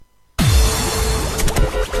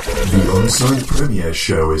The Unsigned premiere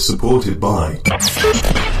show is supported by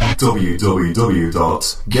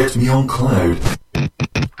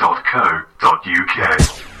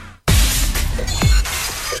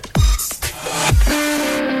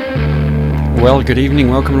Well, good evening,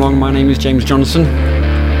 welcome along. My name is James Johnson.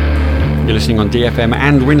 You're listening on DFM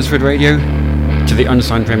and Winsford Radio to the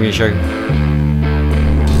Unsigned premiere show.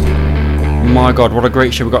 My God, what a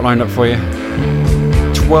great show we've got lined up for you.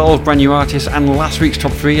 12 brand new artists and last week's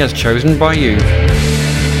top 3 as chosen by you.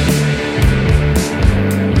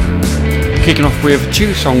 Kicking off with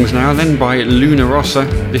 2 songs now then by Luna Rossa.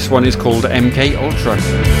 This one is called MK Ultra.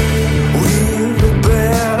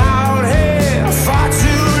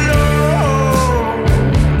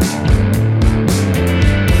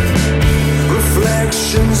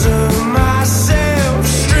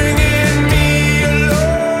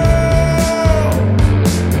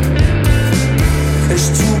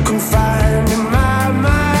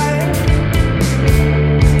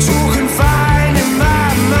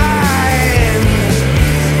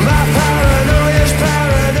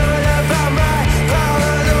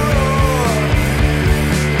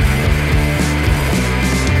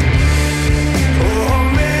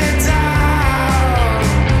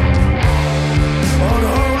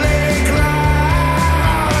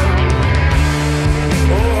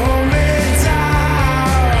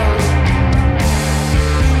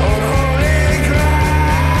 Oh,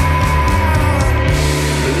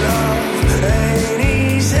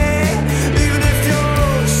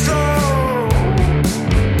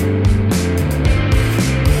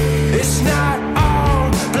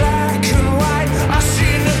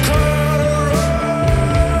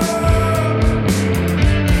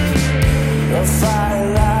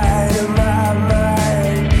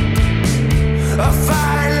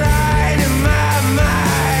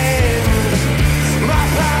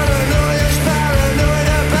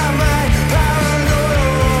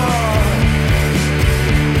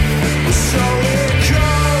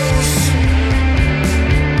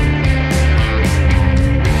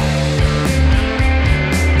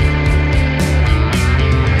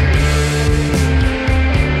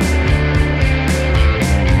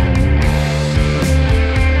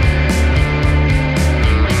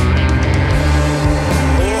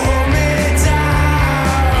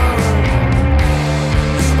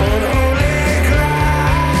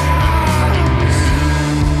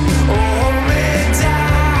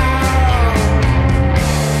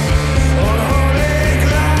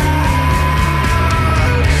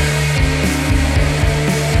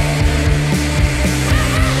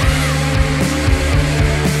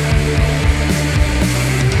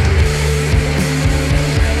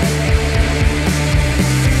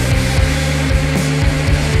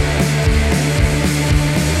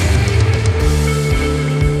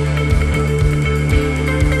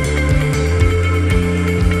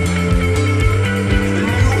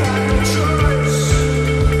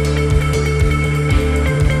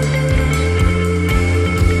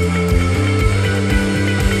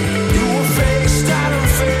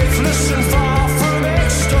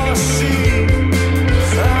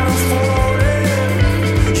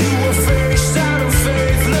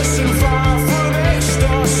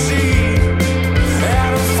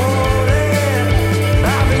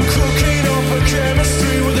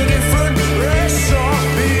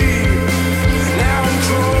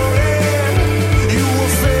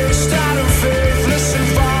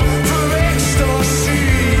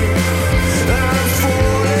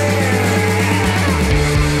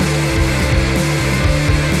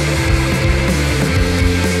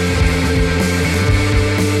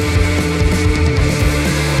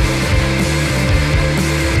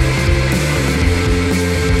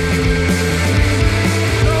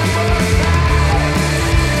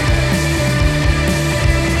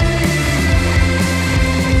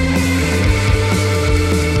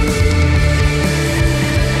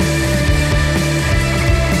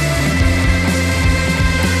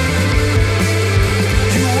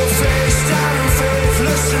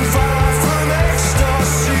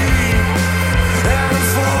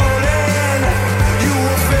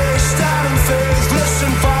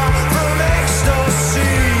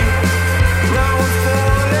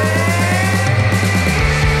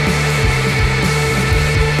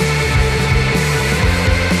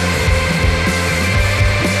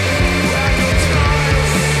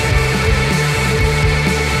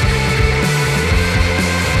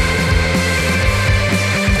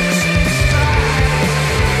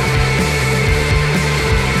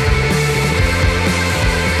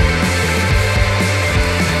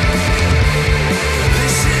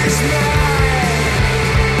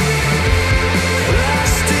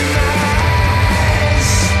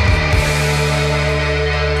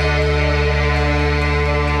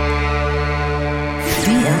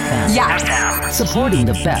 FM. Supporting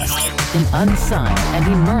the best in unsigned and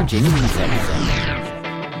emerging music.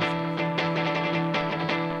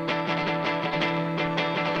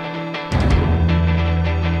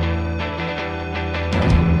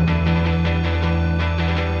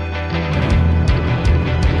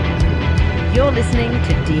 You're listening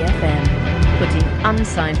to DFM, putting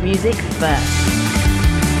unsigned music first.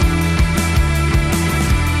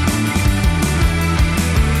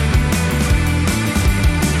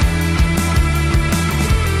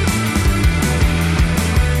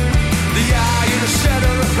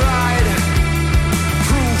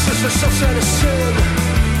 The subset of sin,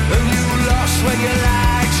 and you lost when you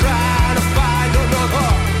lie, trying to find another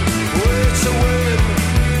way to win.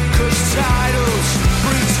 'Cause titles,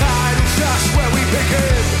 free titles, that's where we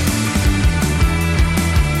begin.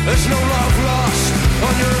 There's no love lost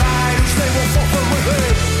on your idols, they will fall from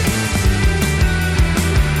within.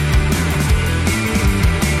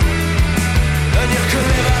 And you can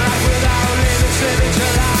live a life without limits, living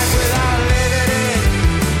your life without living it.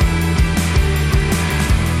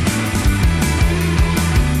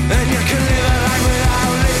 And you can live a life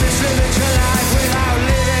without limits, living your life without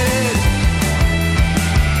living it.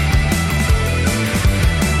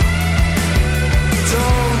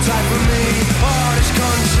 Don't die for me, for this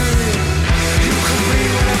country. You can be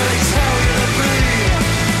whatever they tell you to be.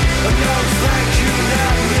 And no, thank you,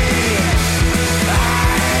 not me.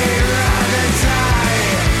 I'd rather die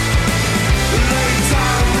than lay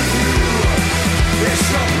down with you. It's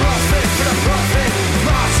no profit for the profit,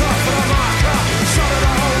 martyr for the marker, son of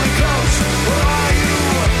the Holy Ghost. Where are you,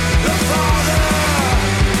 the Father?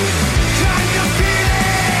 Can you feel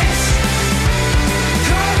it?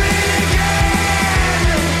 Coming again.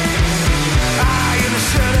 I in the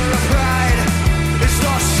center of pride is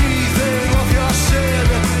the seething of your sin.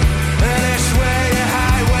 And it's where you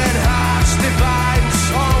hide when hearts divide and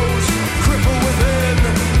souls cripple within.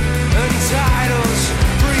 And titles,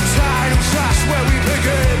 free titles, that's where we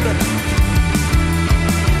begin.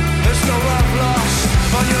 There's no love lost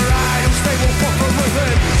on your idols, they will fall from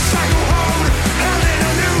within. Stranglehold, held in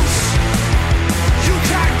a noose. You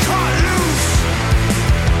can't cut loose.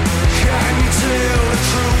 Can you tell the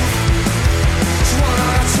truth? It's one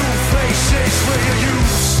out of two faces for your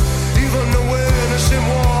use. Even the winners in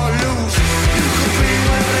war lose. You can be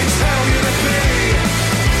whatever they tell you to be.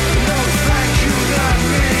 No, thank you, not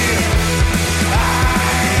me.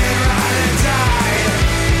 I'd rather die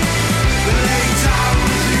than lay down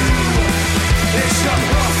with you. It's the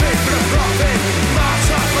prophet for the prophet,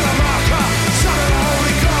 martyr for the marker, son of the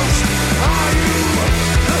Holy Ghost. Are you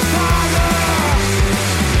the Father?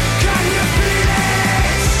 Can you feel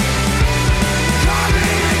it?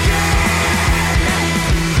 Coming again.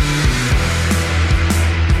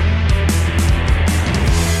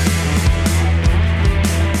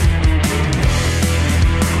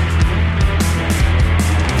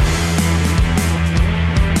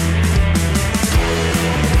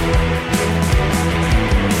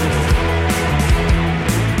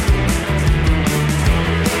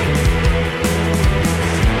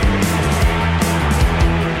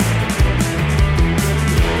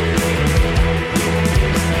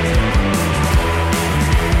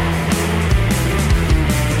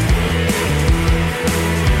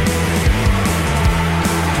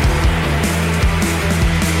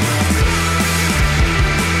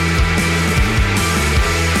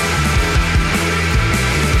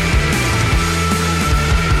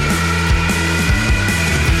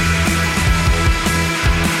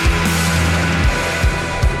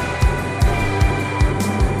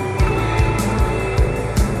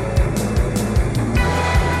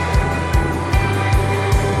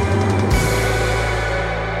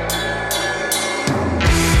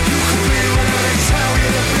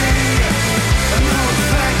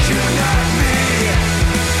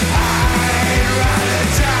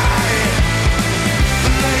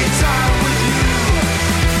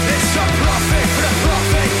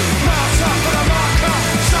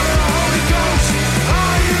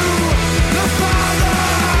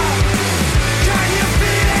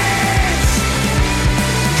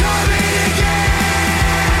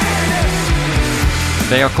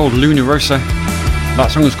 They are called Luna Rosa.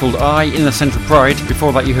 That song is called I in the Central Pride.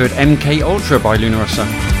 Before that you heard MK Ultra by Luna Rosa.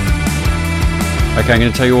 Okay, I'm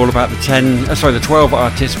going to tell you all about the 12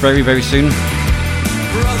 artists very, very soon.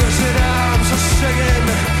 Brothers in arms are singing,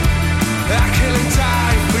 I kill and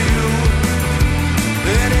die for you.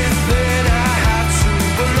 Anything I have to,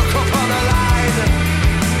 but look up on the line.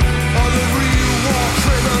 All the real war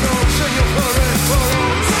criminals in your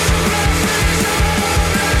peripherals.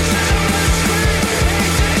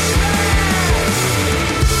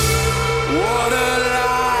 What a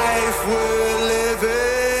life.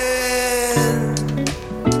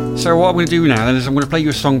 So what I'm going to do now then is I'm going to play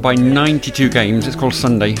you a song by 92 Games. It's called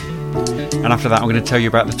Sunday. And after that I'm going to tell you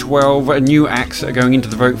about the 12 new acts that are going into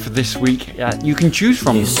the vote for this week you can choose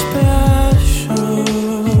from. You're special.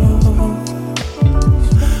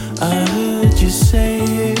 I heard you say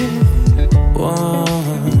it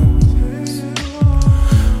once,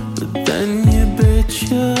 but then you bit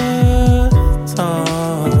your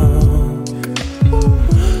tongue,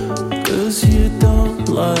 'cause you don't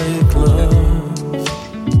like love.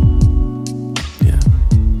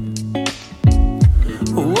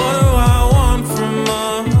 What do I want from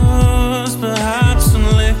us? Perhaps some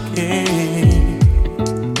licking.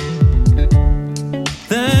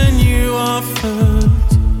 Then you offered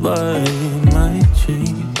to bite my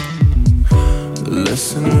cheek.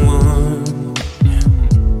 Lesson one,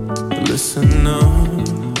 listen up.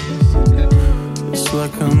 It's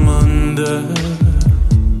like I'm under.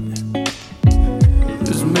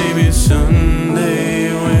 'Cause maybe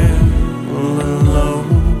someday we're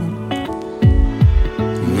alone.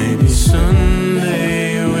 Maybe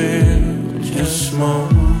someday we'll just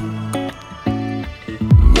smoke.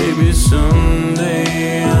 Maybe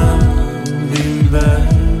someday I'll be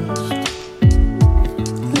best.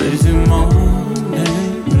 Lazy morning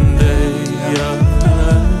and day.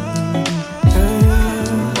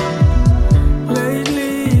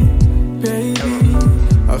 Lately, baby,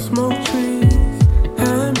 I smoke trees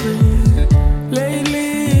and breathe.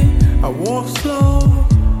 Lately, I walk slow,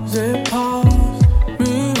 zip past.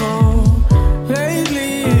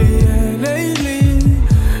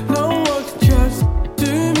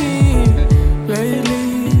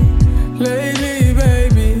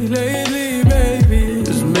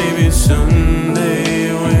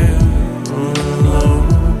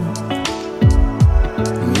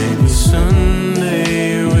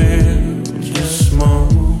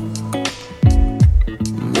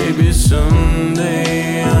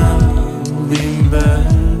 Someday I'll be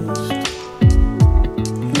best.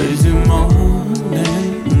 Lazy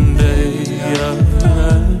morning day.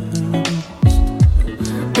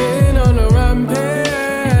 Been on a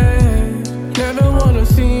rampage. Never wanna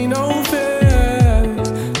see no fear.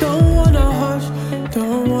 Don't wanna hush,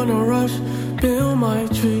 don't wanna rush. Build my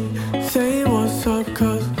tree, say what's up,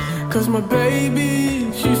 cause my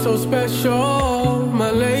baby, she's so special.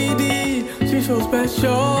 My lady, she's so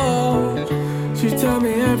special. She tell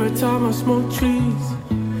me every time I smoke trees,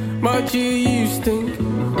 my G, you stink,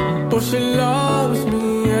 but she loves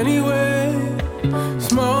me anyway.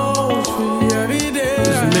 Smoke tree every day.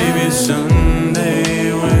 'Cause maybe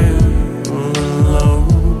someday we're alone.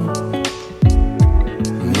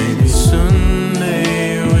 Maybe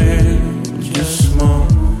someday we'll just smoke.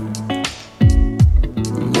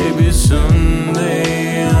 Maybe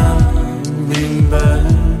someday I'll be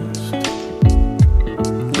best.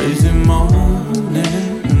 Lazy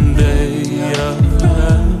morning day.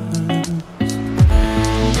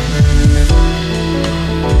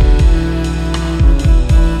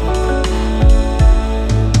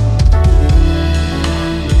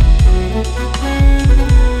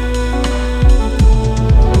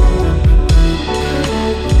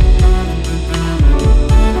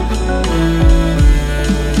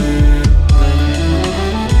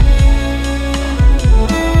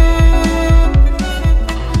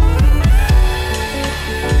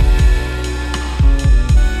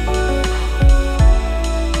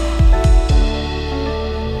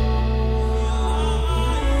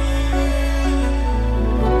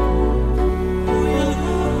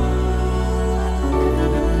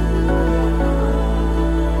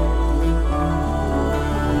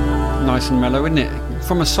 Nice and mellow, isn't it?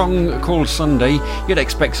 From a song called Sunday, you'd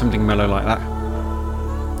expect something mellow like that.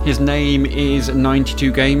 His name is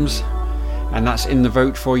 92 Games, and that's in the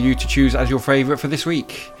vote for you to choose as your favourite for this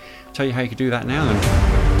week. I'll tell you how you can do that now then.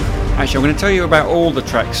 Actually, I'm going to tell you about all the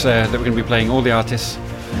tracks that we're going to be playing, all the artists.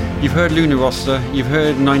 You've heard Luna Rossa, you've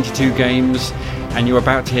heard 92 Games, and you're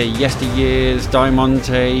about to hear Yesteryears,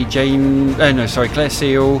 Diamante, Claire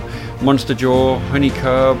Seal, Monster Jaw,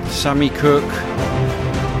 Honeycurb, Sammy Cook,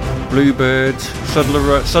 Bluebird,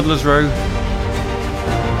 Suddler's Row,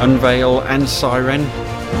 Unveil and Siren,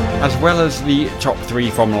 as well as the top 3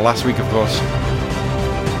 from last week, of course.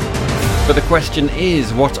 But the question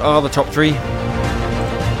is, what are the top 3?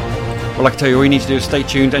 Well, I can tell you, all you need to do is stay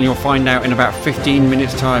tuned and you'll find out in about 15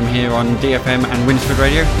 minutes time here on DFM and Winsford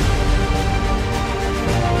Radio.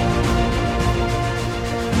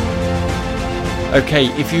 Okay,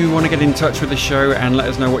 if you want to get in touch with the show and let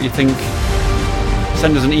us know what you think,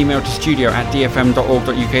 send us an email to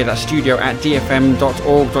studio@dfm.org.uk. That's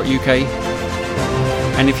studio@dfm.org.uk.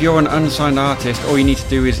 And if you're an unsigned artist, all you need to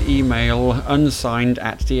do is email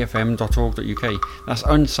unsigned@dfm.org.uk. That's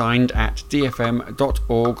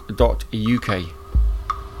unsigned@dfm.org.uk.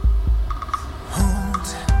 Hold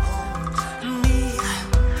me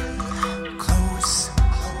close.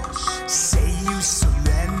 Say you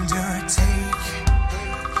surrender. Take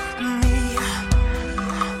me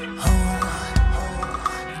home.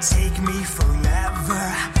 Take me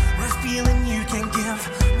forever. We're feeling you can give.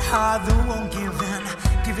 My heart that won't give in.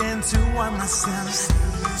 Give in to one last sin. Say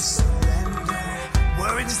you surrender.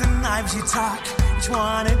 Words the knives you talk. Each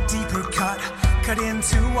one a deeper cut. Cut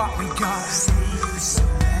into what we got. Say you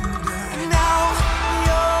surrender. Now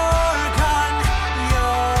you're gone,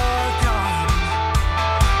 you're gone.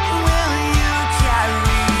 Will you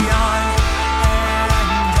carry on and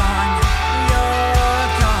on? You're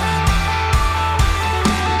gone.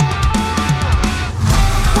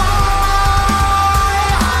 Why?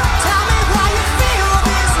 Tell me why you feel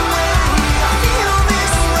this way. Feel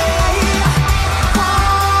this way. Why?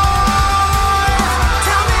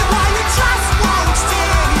 Tell me why you just won't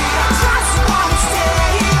stay. Just won't stay.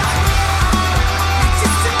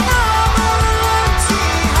 Just another empty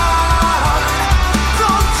heart,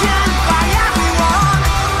 broken by everyone.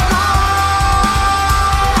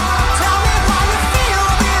 Tell me why you feel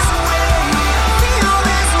this way. Feel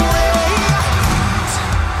this way.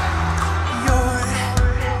 Your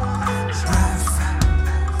breath,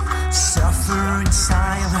 suffer in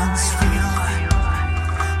silence. Feel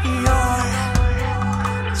your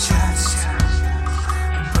chest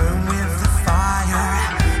burn with the fire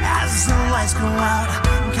as the lights go out.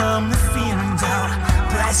 Come the fear and doubt,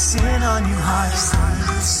 pressing on your heart.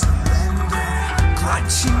 Surrender,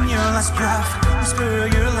 clutching your last breath, whisper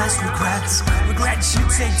your last regrets. Regrets you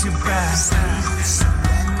take to breath.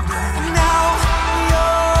 Surrender. Now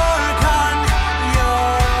you're gone,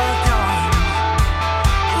 you're gone.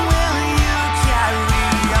 Will you carry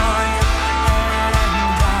on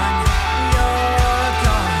and on? You're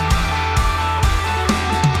gone.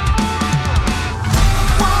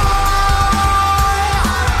 Why?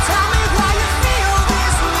 Tell me why you feel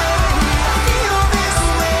this way. Feel this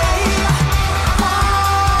way. Why?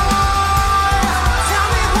 Tell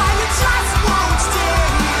me why you just won't stay.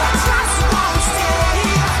 Just won't stay.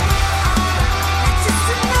 Just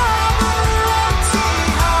another empty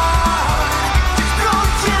heart,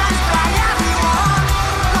 broken by everyone.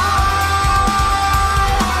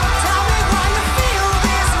 Tell me why you feel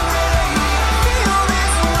this way. Feel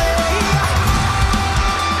this way.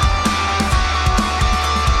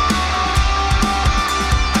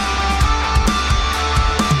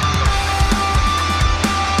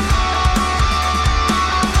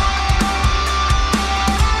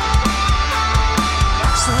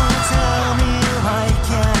 So tell me why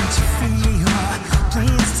can't you feel?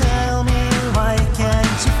 Please tell me why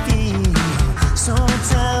can't you feel? So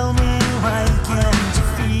tell me why can't you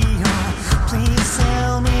feel? Please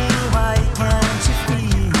tell me why can't you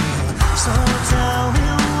feel? So tell me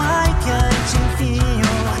why can't you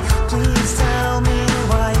feel? Please tell me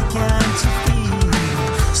why can't you feel?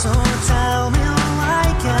 So tell me why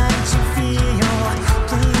can't you feel?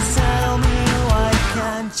 Please tell me why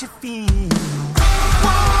can't you feel?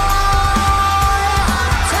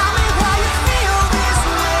 Tell me why you feel this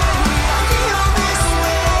way. Feel this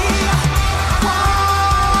way.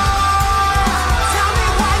 Tell me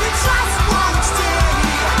why you just won't stay.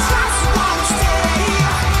 Just won't stay.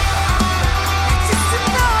 Just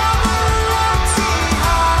another empty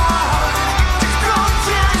heart,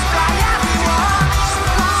 broken by everyone.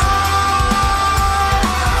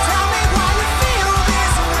 Tell me why you feel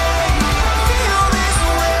this way. Feel this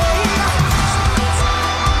way.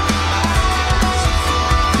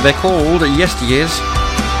 They're called Yesteryears,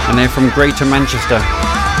 and they're from Greater Manchester.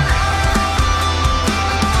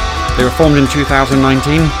 They were formed in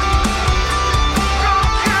 2019,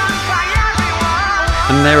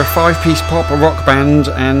 and they're a 5-piece pop rock band,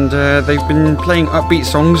 and they've been playing upbeat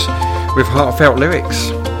songs with heartfelt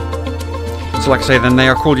lyrics. So like I say, then they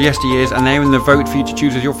are called Yesteryears, and they're in the vote for you to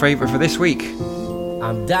choose as your favourite for this week.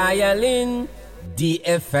 I'm dialing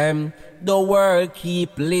DFM, the world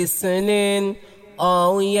keep listening.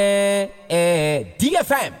 Oh yeah,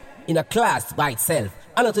 DFM in a class by itself.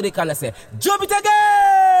 I know today can I say, jump it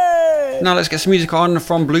again! Now let's get some music on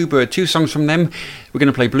from Bluebird. 2 songs from them. We're going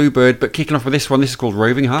to play Bluebird, but kicking off with this one. This is called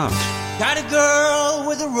Roving Heart. Got a girl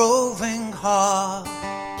with a roving heart.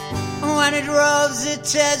 When it roves, it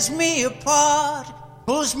tears me apart,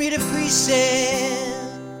 pulls me to pieces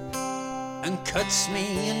and cuts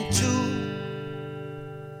me in two.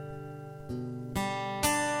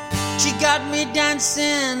 She got me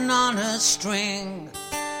dancing on a string,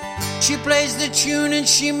 She plays the tune and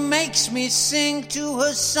she makes me sing to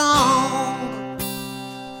her song.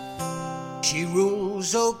 She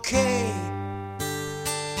rules okay.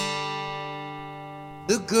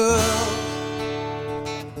 The girl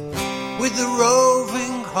with the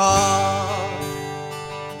roving heart.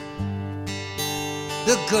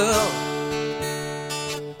 The girl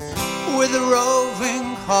with a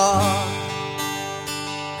roving heart.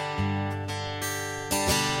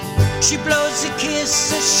 She blows a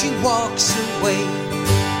kiss as she walks away.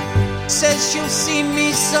 Says she'll see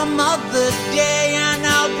me some other day, and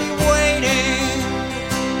I'll be waiting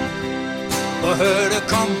for her to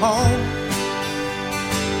come home.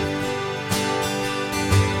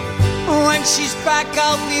 When she's back,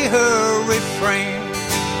 I'll be her refrain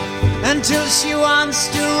until she wants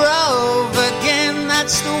to rove again.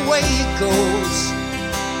 That's the way it goes.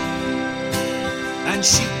 And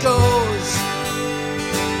she goes.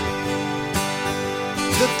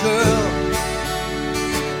 The girl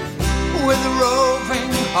with a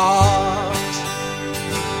roving heart.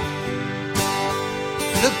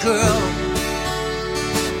 The girl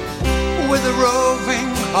with a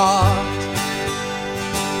roving heart.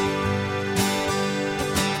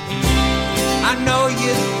 I know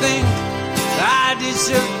you think I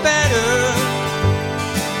deserve better.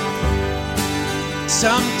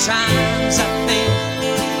 Sometimes I think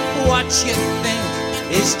what you think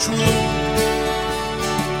is true.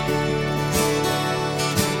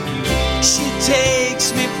 She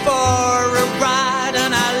takes me for a ride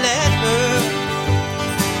and I let her.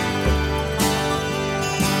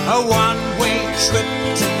 A one-way trip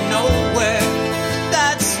to nowhere.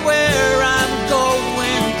 That's where I'm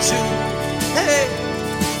going to. Hey,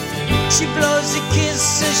 she blows a kiss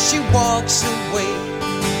as she walks away.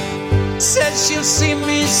 Says she'll see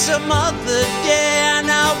me some other day,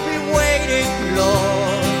 and I'll be waiting,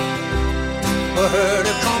 Lord, for her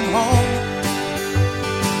to come home.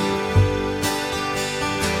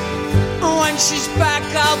 When she's back,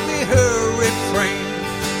 I'll be her refrain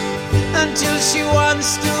until she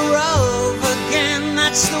wants to rove again.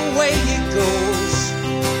 That's the way it goes.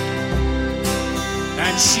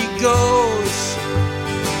 And she goes.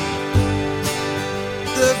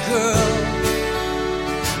 The girl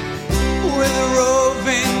with a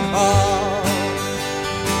roving heart.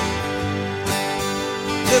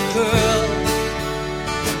 The girl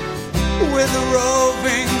with a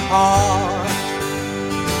roving heart.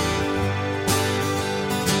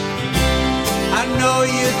 I know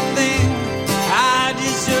you think I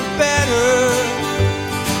deserve better.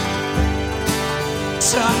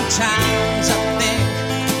 Sometimes I think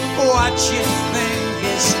what you think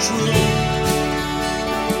is true.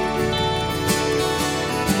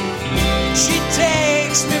 She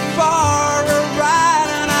takes me for a ride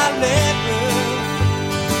and I let her.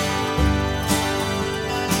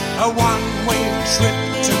 A one-way trip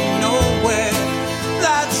to nowhere.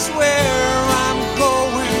 That's where I'm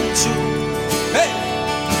going to. Hey,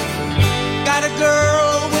 got a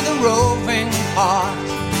girl with a roving heart,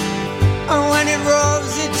 and when it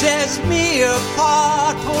roves, it tears me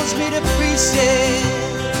apart, pulls me to pieces,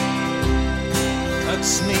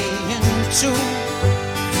 cuts me in two.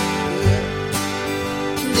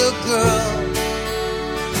 The girl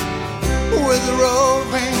with a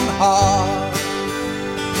roving heart.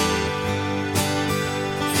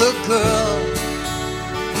 The girl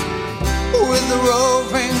with a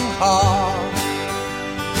roving heart.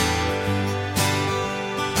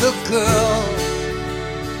 The girl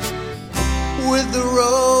with the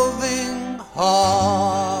roving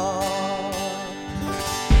heart.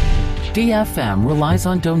 DFM relies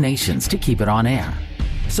on donations to keep it on air.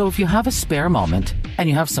 So if you have a spare moment and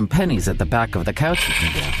you have some pennies at the back of the couch you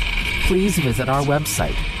can give, please visit our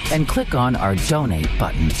website and click on our donate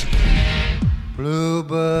button. Bluebird,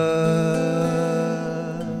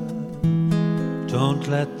 don't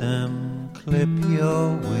let them clip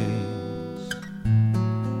your wings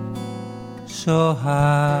so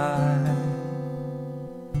high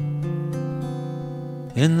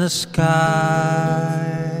in the sky.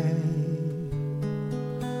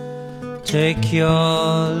 Take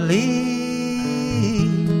your leave,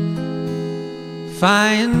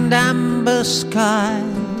 find amber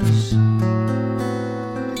skies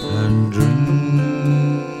and dreams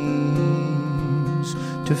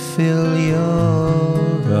to fill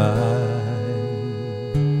your eyes.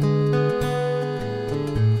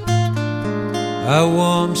 A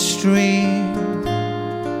warm stream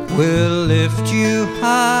will lift you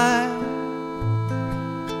high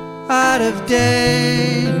out of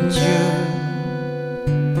danger,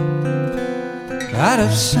 out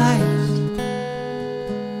of sight.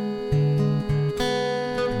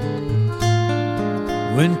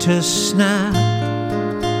 winter snap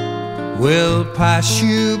will pass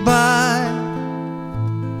you by.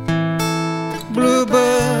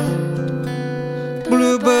 Bluebird,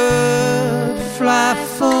 bluebird, fly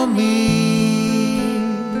for me.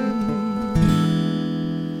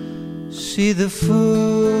 See the fools,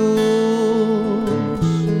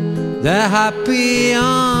 they're happy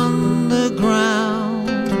on the ground.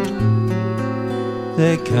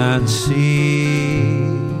 They can't see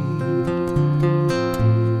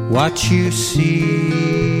what you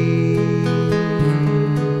see.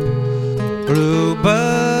 Bluebird,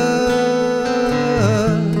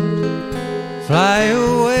 fly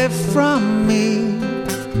away from me.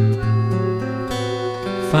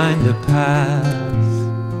 Find a path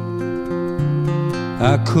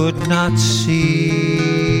I could not see.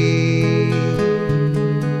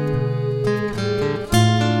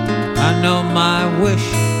 I know my wish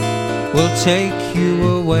will take you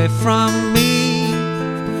away from me.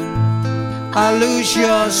 I lose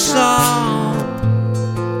your song,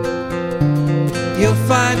 you'll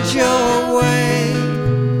find your way.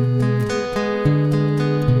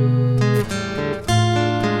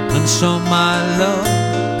 And so my love,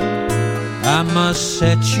 I must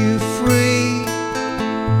set you free.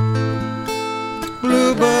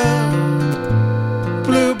 Bluebird,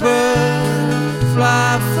 bluebird,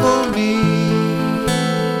 fly for me.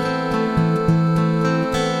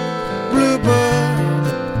 Bluebird,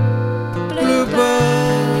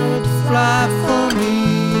 bluebird, fly for me.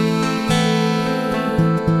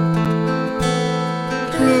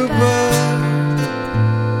 Bluebird,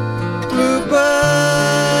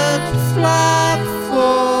 bluebird, fly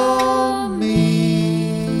for me.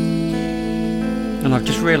 And I've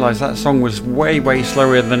just realised that song was way, way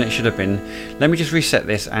slower than it should have been. Let me just reset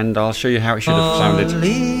this and I'll show you how it should have sounded.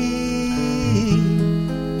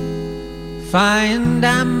 Find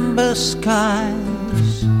amber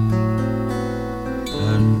skies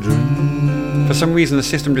and dream. For some reason the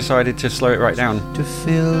system decided to slow it right down. To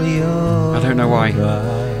fill your I don't know why. eyes.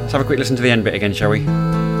 Let's have a quick listen to the end bit again, shall we?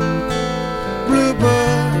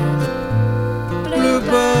 Bluebird,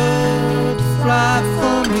 bluebird, fly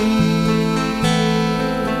for me.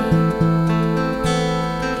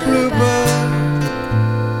 Bluebird,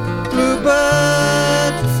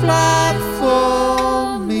 bluebird, fly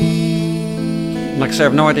for me. Like I say, I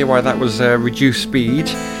have no idea why that was reduced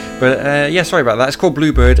speed. But yeah, sorry about that. It's called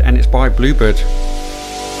Bluebird and it's by Bluebird.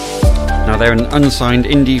 Now they're an unsigned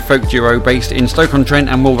indie folk duo based in Stoke-on-Trent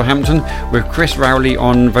and Wolverhampton, with Chris Rowley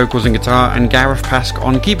on vocals and guitar and Gareth Pask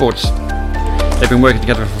on keyboards. They've been working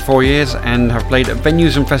together for 4 years and have played at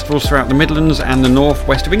venues and festivals throughout the Midlands and the north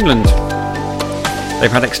west of England.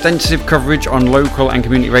 They've had extensive coverage on local and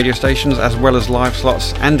community radio stations, as well as live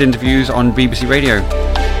slots and interviews on BBC Radio.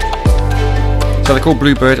 So they're called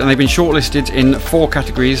Bluebird and they've been shortlisted in 4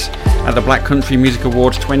 categories at the Black Country Music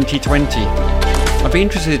Awards 2020. I'd be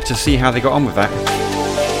interested to see how they got on with that.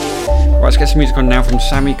 Right, let's get some music on now from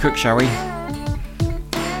Sammy Cook, shall we?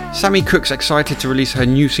 Sammy Cook's excited to release her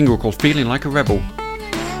new single called Feeling Like a Rebel.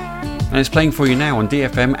 And it's playing for you now on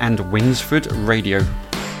DFM and Winsford Radio.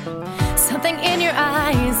 Something in your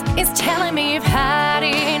eyes is telling me you've had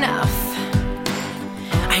enough.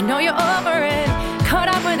 I know you're over it, caught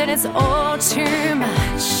up with it, it's all too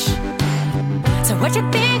much. So what you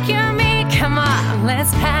think you're me? Come on,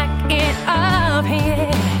 let's pack it up here.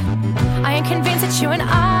 I am convinced that you and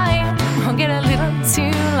I will get a little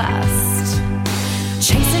too lost,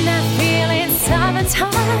 chasing that feeling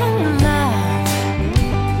summertime love.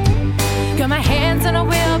 Got my hands on a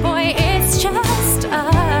wheel, boy, it's just us.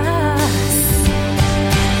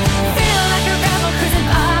 Feel like a rebel cruising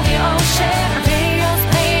by the ocean. Radio's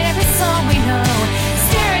playing every song we know.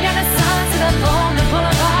 Staring down the sunset along the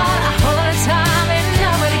boulevard. A whole lot of time and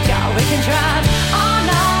nowhere to go. We can drive all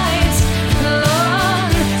night long.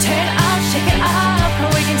 Turn up, shake it up.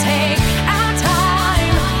 We can take our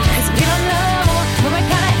time, 'cause we don't know where we're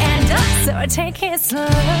gonna end up. So take it slow.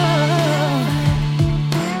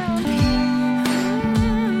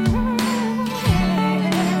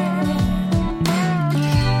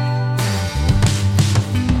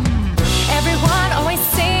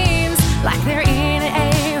 Like they're in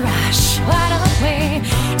a rush. Why don't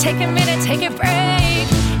we take a minute, take a break,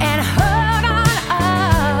 and hold on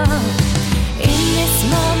up. In this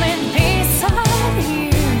moment beside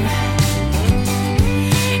you,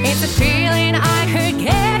 it's a feeling I could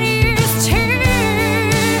get used to.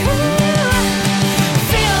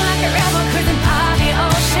 Feel like a rebel cruising by the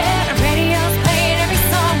ocean. Radio's playing every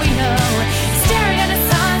song we know. Staring at the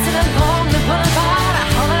sunset along the boulevard. A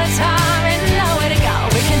whole lot of time and nowhere to go.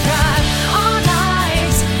 We can drive all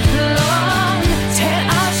night long. Turn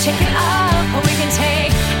up, shake it up, or we can take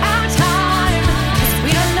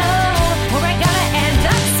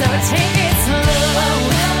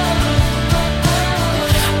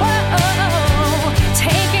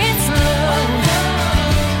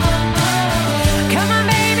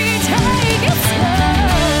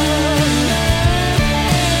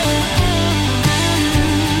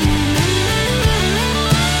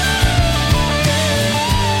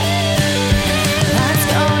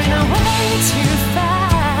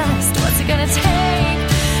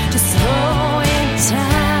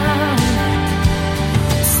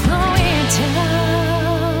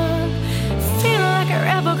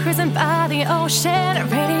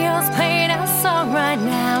right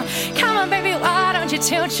now. Come on, baby, why don't you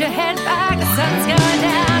tilt your head back? The sun's going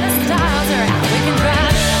down, the stars are out. We can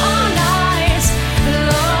drive all night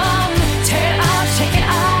long. Turn it up, shake it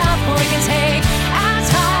up, or we can take our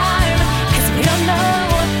time. 'Cause we don't know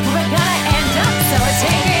where we're gonna end up, so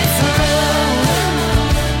take it slow.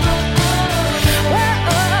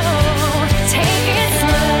 Whoa, take it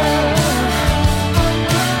slow.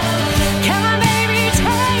 Come on, baby,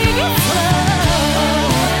 take it slow.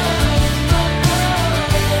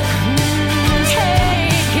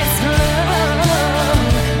 Take it slow.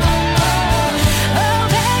 Oh,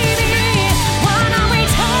 baby, why don't we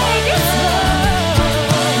take it slow?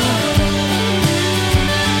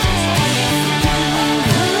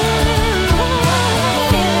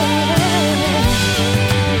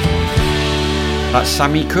 That's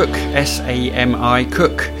Sammy Cook, S-A-M-I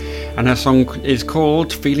Cook, and her song is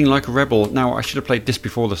called Feeling Like a Rebel. Now, I should have played this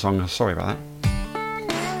before the song, sorry about that.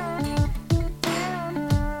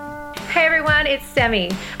 Hey everyone, it's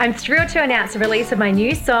Sammy. I'm thrilled to announce the release of my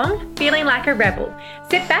new song, Feeling Like a Rebel.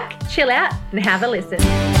 Sit back, chill out, and have a listen. Feel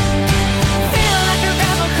like a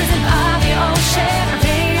rebel cruising by the ocean. Our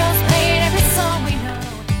radios playing every song we know.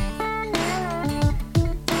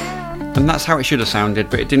 And that's how it should have sounded,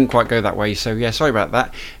 but it didn't quite go that way, so yeah, sorry about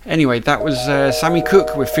that. Anyway, that was Sammy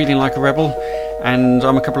Cook with Feeling Like a Rebel, and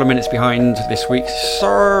I'm a couple of minutes behind this week.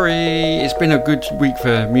 Sorry, it's been a good week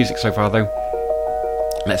for music so far though.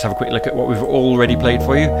 Let's have a quick look at what we've already played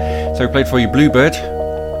for you. So we played for you Bluebird,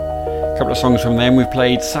 a couple of songs from them. We've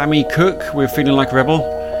played Sammy Cook with Feeling Like a Rebel.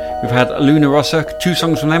 We've had Luna Rossa, 2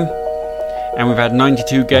 songs from them. And we've had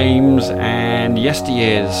 92 Games and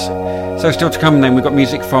Yesteryears. So still to come then, we've got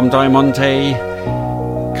music from Diamante,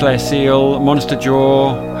 Claire Seal, Monster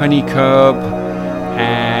Jaw, Honey Curb,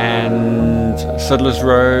 and Suddler's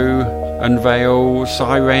Row, Unveil,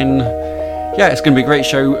 Siren. Yeah, it's going to be a great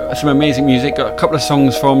show, some amazing music, got a couple of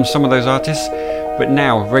songs from some of those artists, but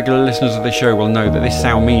now regular listeners of the show will know that this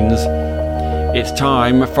sound means it's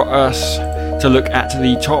time for us to look at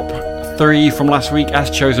the top 3 from last week as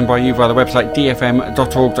chosen by you via the website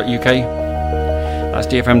dfm.org.uk. That's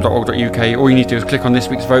dfm.org.uk. All you need to do is click on this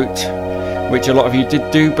week's vote, which a lot of you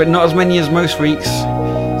did do, but not as many as most weeks.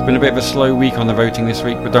 It's been a bit of a slow week on the voting this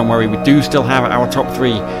week, but don't worry, we do still have our top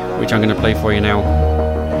 3, which I'm going to play for you now.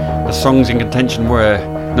 The songs in contention were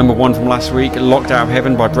number 1 from last week, Locked Out of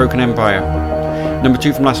Heaven by Broken Empire. Number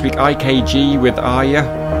 2 from last week, IKG with Aya.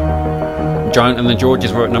 Giant and the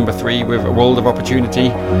Georges were at number 3 with A World of Opportunity.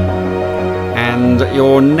 And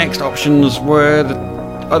your next options were the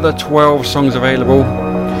other 12 songs available.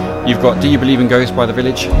 You've got Do You Believe in Ghosts by The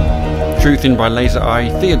Village, Truth In by Laser Eye,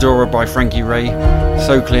 Theodora by Frankie Ray,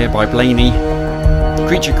 So Clear by Blaney,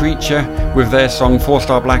 Creature Creature with their song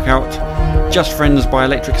 4-Star Blackout, Just Friends by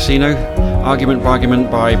Electric Casino, Argument Bargument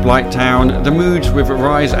by Blighttown, The Moods with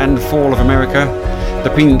Rise and Fall of America,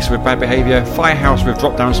 The Pinks with Bad Behaviour, Firehouse with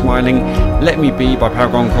Drop Down Smiling, Let Me Be by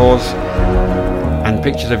Paragon Cause, and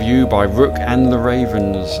Pictures of You by Rook and the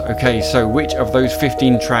Ravens. Okay, so which of those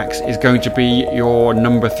 15 tracks is going to be your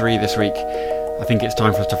number 3 this week? I think it's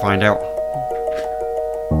time for us to find out.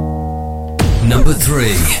 Number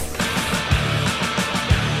 3.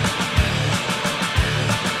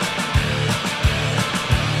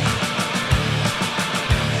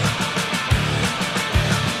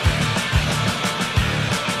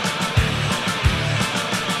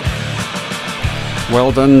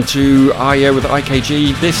 Well done to Aya with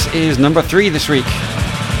IKG. This is number 3 this week.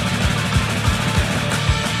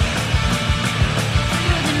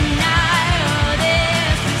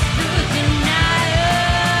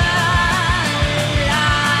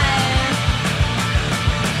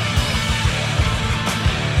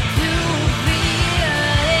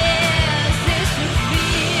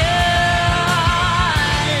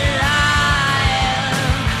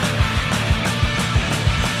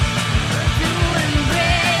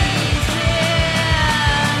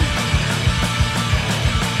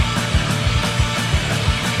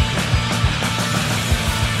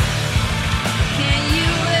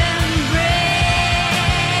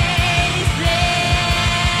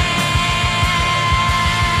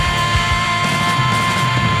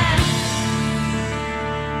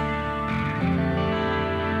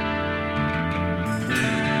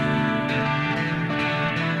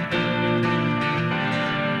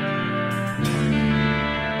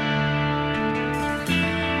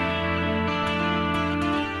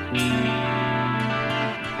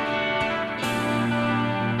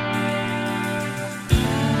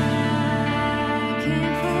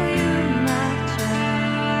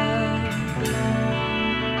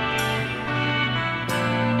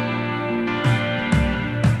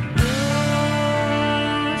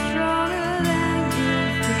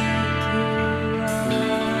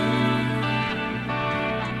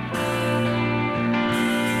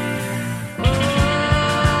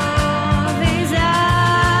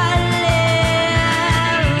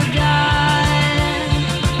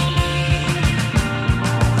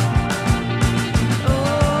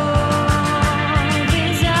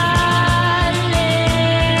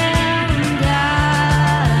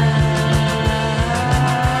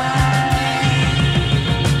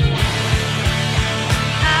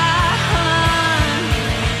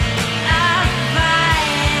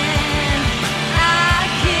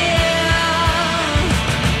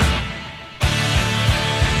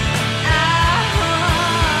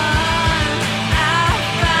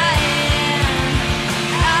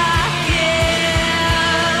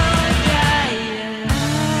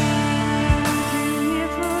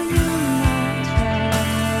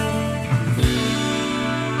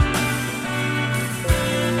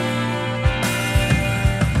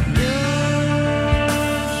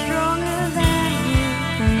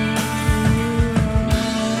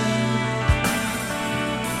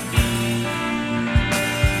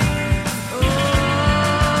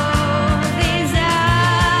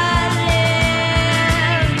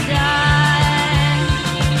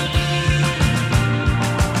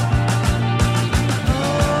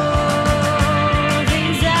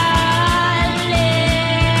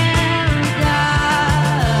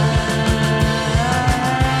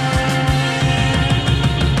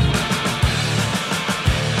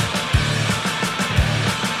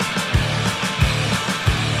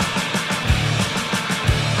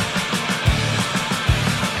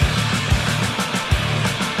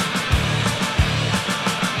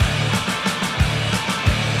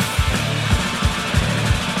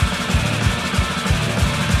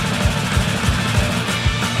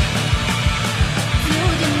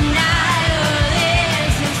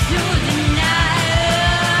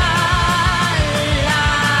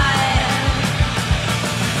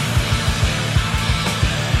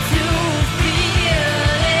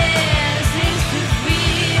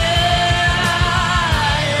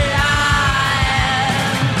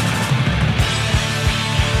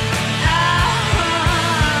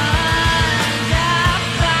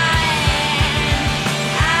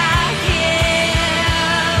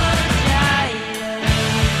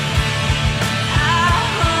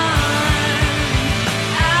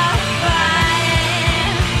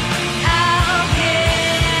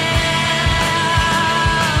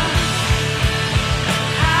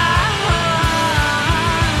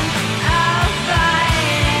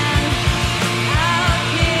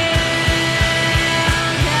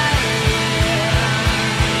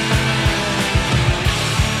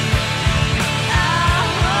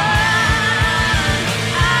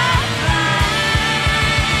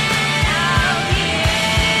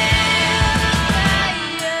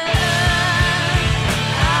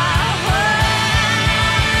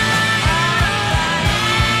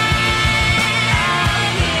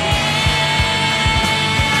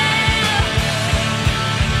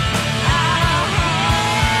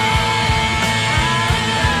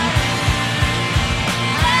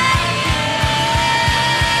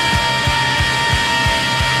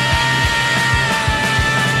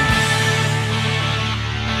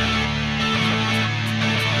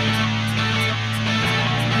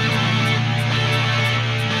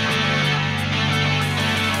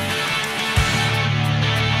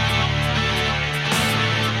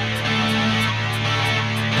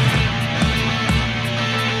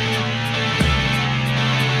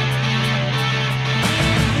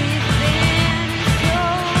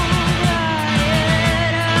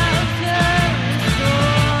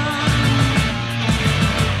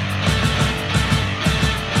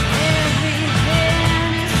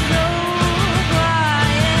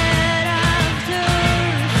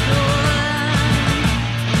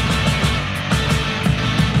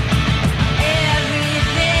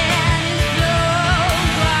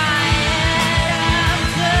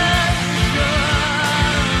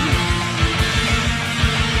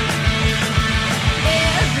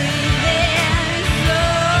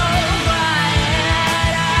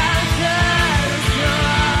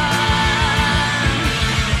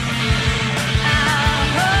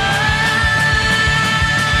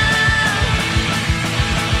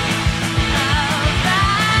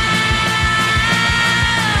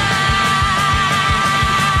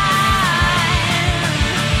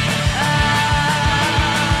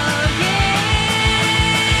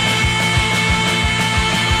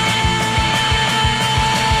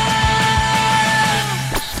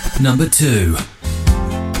 Number 2.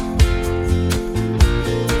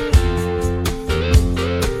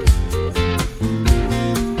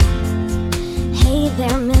 Hey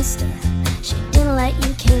there, mister. She didn't let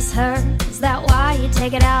you kiss her. Is that why you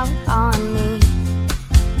take it out on me?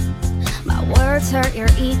 My words hurt your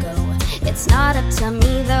ego. It's not up to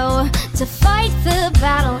me, though, to fight the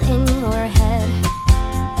battle in your head.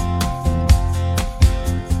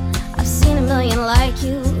 I've seen a million like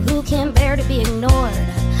you who can bear to be ignored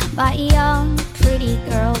by young, pretty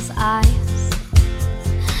girls' eyes.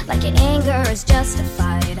 Like your anger is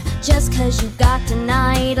justified just 'cause you got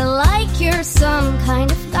denied, like you're some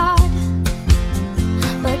kind of god.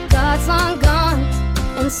 But God's long gone,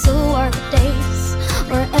 and so are the days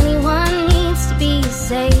where anyone needs to be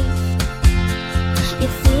saved. You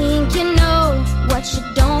think you know what you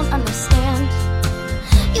don't understand.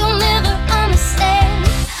 You'll never understand.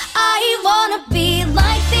 I wanna be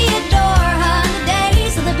like Theodora in the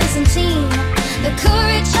days of the Byzantine. The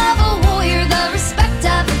courage of a warrior, the respect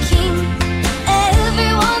of a king.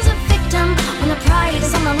 Everyone's a victim when the pride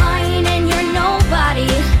is on the line, and you're nobody.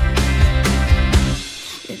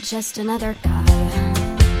 You're just another guy.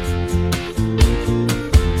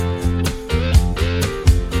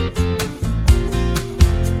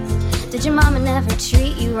 Did your mama never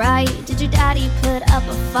treat you right? Did your daddy put up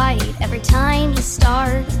a fight every time you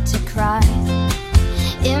start to cry?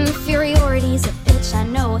 Inferiority's a bitch, I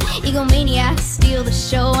know. Egomaniacs steal the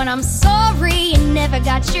show, and I'm sorry you never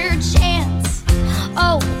got your chance.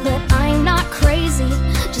 Oh, but I'm not crazy,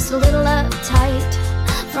 just a little uptight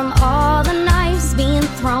from all the knives being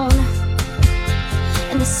thrown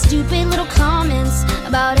and the stupid little comments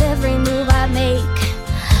about every move I make.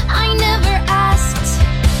 I never asked.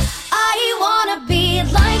 I wanna be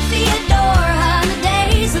like Theodora in the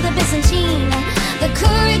days of the Byzantine. The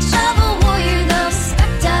courage of a warrior, the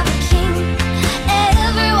respect of a king.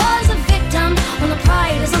 Everyone's a victim when the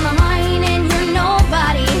pride is on the line, and you're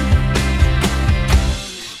nobody.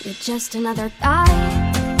 You're just another guy.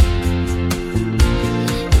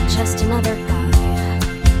 You're just another guy.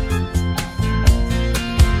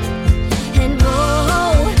 And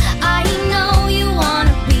oh, I know you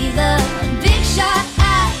wanna be the big shot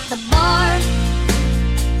at the bar.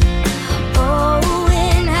 Oh,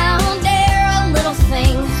 and how dare a little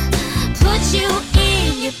thing put you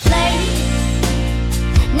in your place.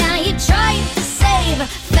 Now you try to save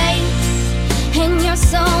face, and you're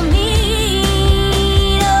so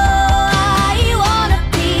mean. Oh, I wanna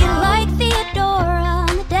be like Theodora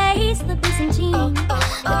in the days of the Byzantine.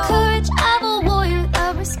 The courage of a warrior,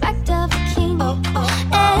 the respect of a king.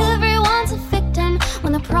 Everyone's a victim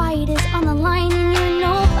when the pride is on the line, and you're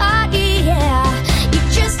nobody. Yeah, you're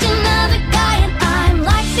just another guy, and I'm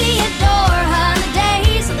like Theodora in the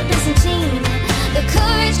days of the Byzantine. The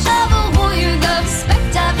courage of a warrior, the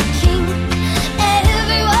respect of a king.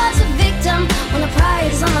 Everyone's a victim when the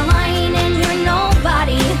pride is on the line, and you're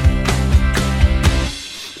nobody.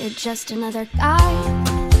 You're just another guy.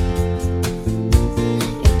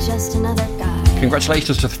 You're just another guy.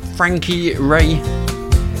 Congratulations to Frankie Ray.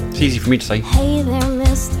 It's easy for me to say. Hey there,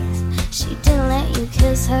 mister. She didn't let you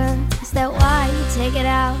kiss her. Is that why you take it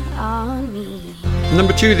out on me?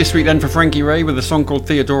 Number 2 this week then for Frankie Ray with a song called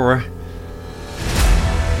Theodora.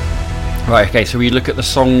 Right, okay, so we look at the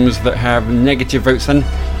songs that have negative votes then.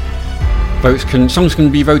 Songs can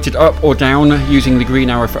be voted up or down using the green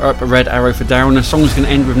arrow for up, a red arrow for down. Songs can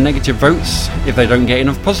end with negative votes if they don't get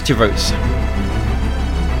enough positive votes.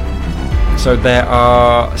 So there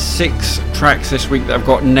are 6 tracks this week that have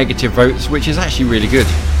got negative votes, which is actually really good.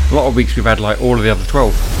 A lot of weeks we've had like all of the other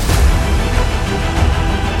 12.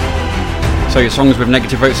 So your songs with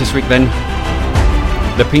negative votes this week then.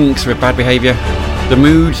 The Pinks with Bad Behaviour. The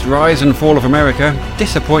Moods, Rise and Fall of America.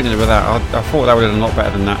 Disappointed with that. I thought that would have done a lot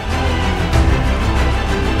better than that.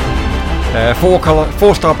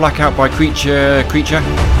 4-star Blackout by Creature.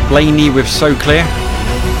 Blaney with So Clear.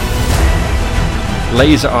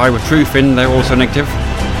 Laser Eye with Truth In, they're also negative.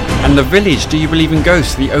 And The Village, Do You Believe in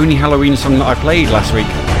Ghosts, the only Halloween song that I played last week.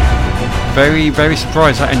 Very, very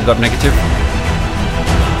surprised that ended up negative.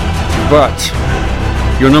 But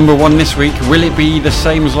your number 1 this week, will it be the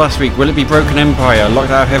same as last week? Will it be Broken Empire,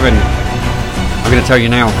 Locked Out of Heaven? I'm going to tell you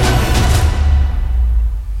now.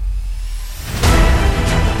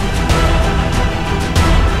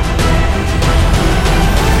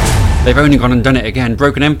 They've only gone and done it again.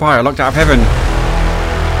 Broken Empire, Locked Out of Heaven.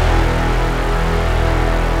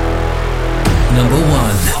 Number 1.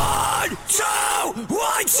 1, 2,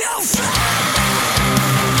 1, 2, 3.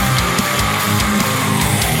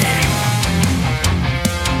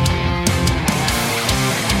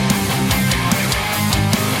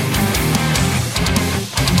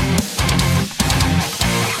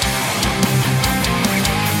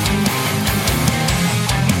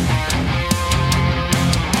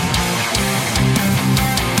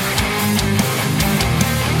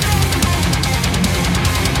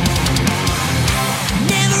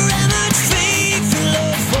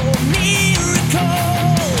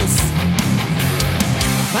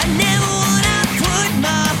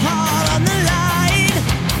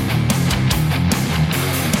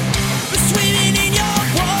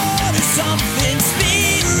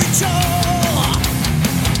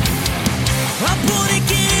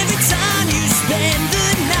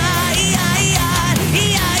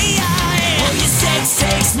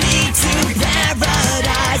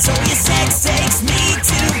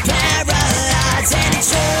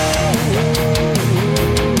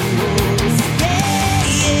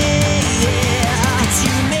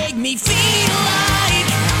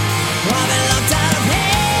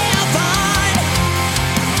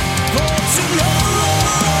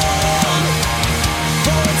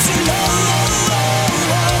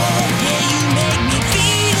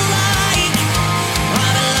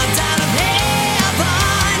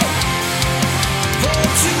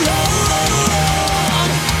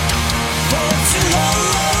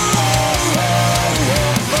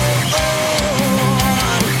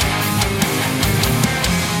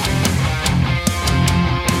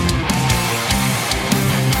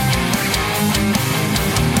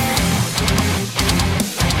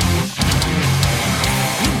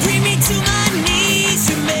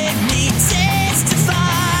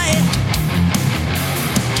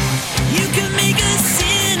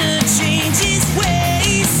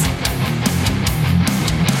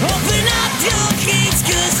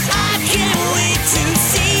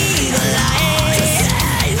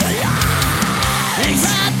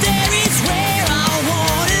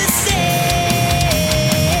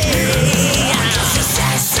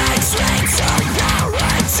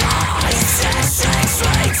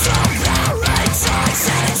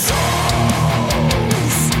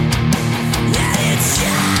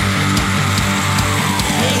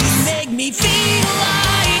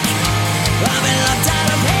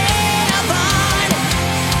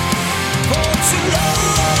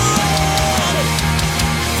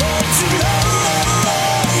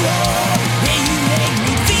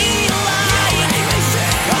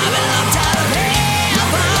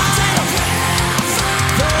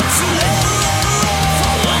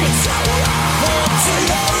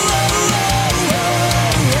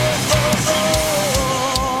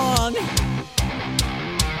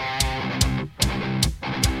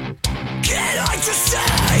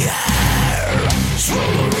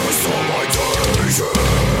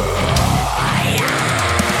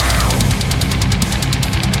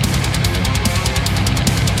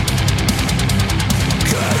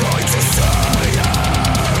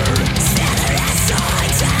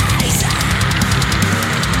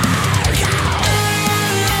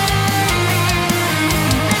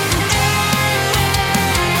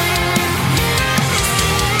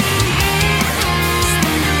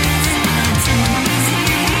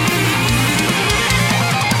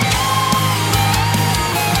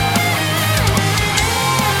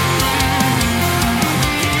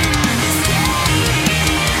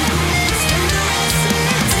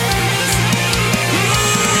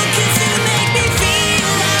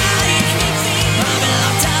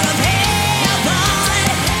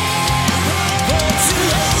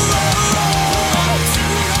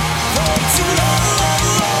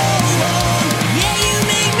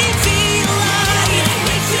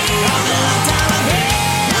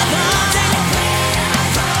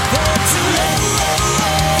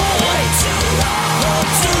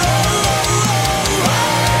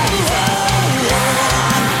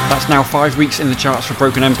 That's now 5 weeks in the charts for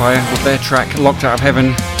Broken Empire with their track Locked Out of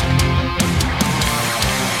Heaven.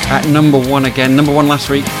 At number 1 again, number 1 last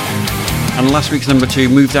week. And last week's number 2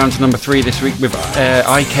 moved down to number 3 this week with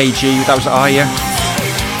IKG, that was Aya.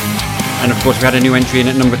 And of course we had a new entry in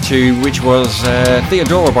at number 2, which was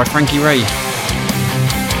Theodora by Frankie Ray.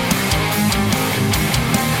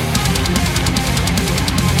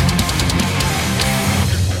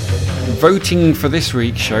 Voting for this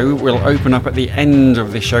week's show will open up at the end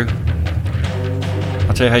of this show.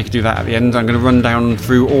 I'll tell you how you can do that at the end. I'm going to run down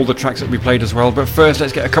through all the tracks that we played as well, but first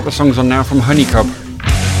let's get a couple of songs on now from Honeycomb.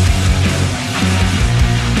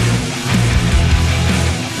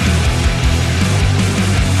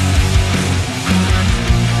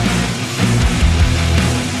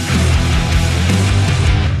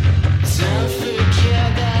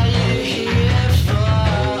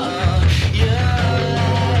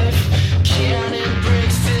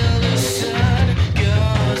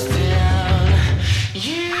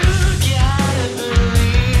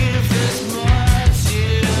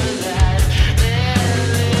 There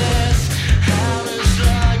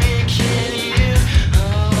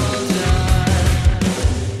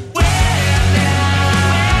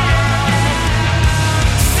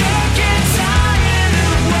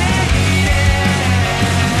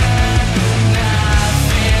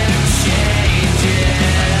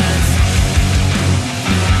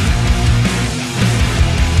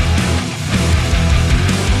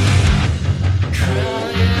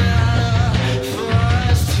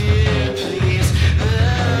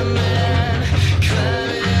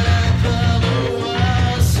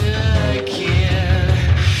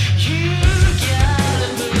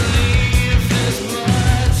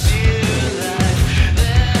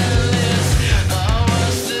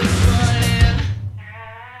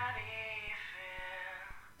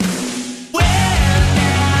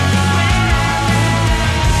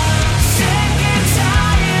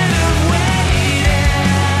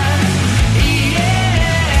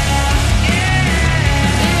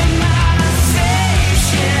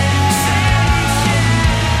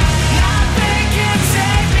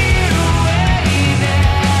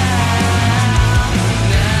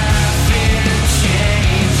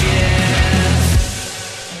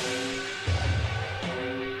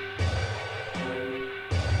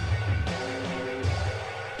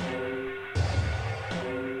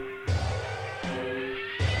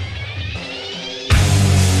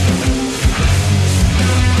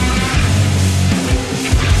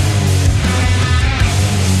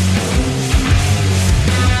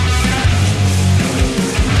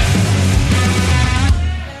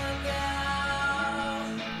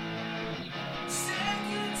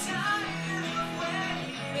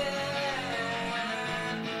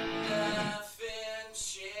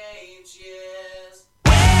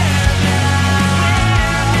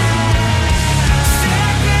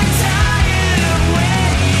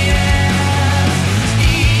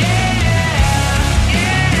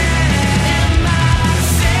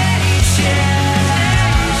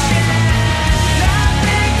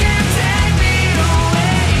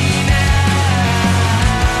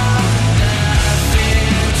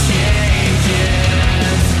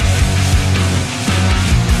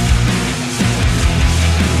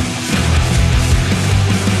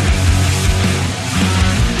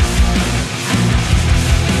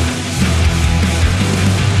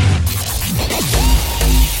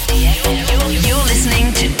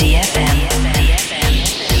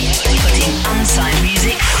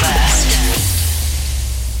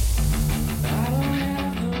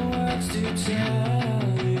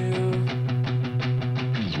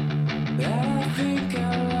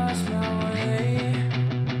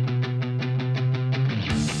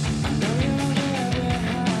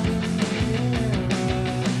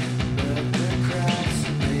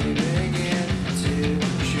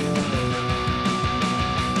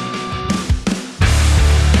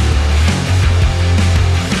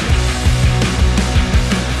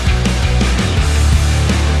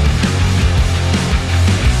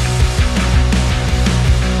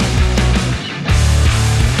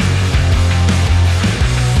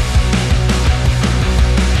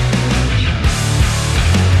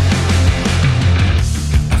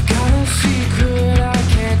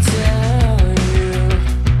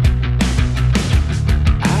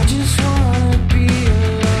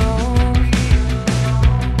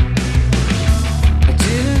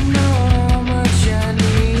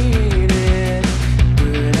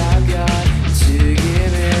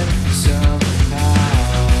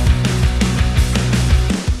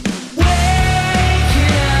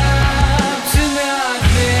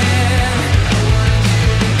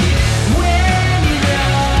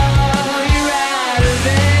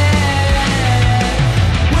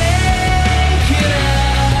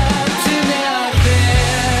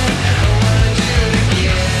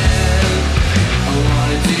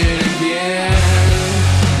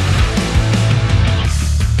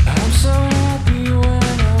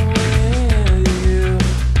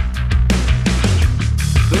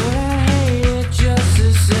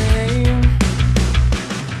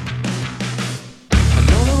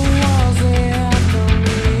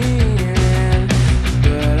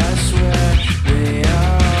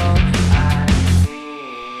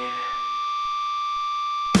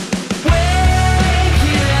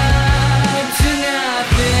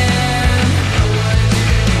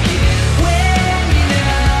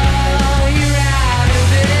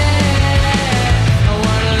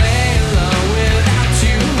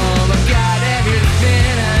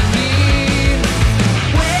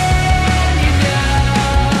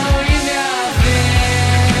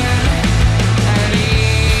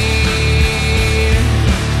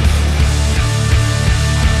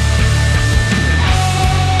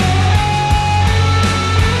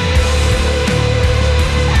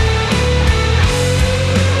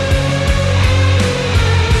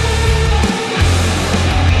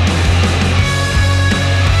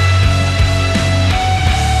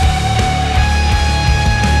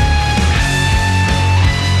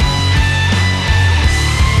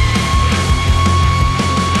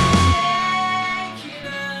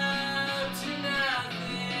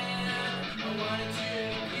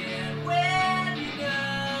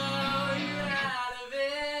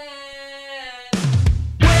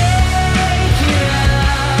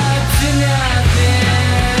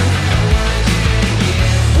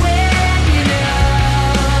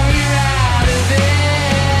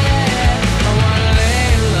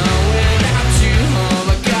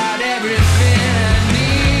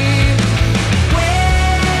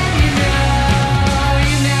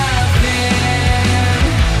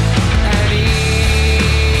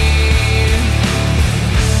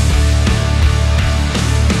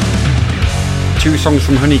two songs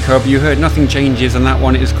from Honeycomb. You heard Nothing Changes, and that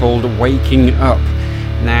one is called Waking Up.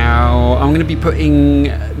 Now, I'm going to be putting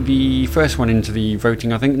the first one into the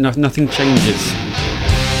voting, I think. Nothing Changes.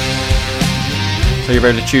 So you're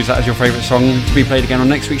able to choose that as your favourite song to be played again on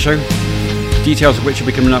next week's show. Details of which will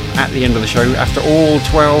be coming up at the end of the show after all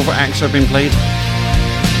 12 acts have been played.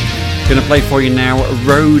 Going to play for you now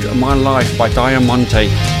Road My Life by Diamante.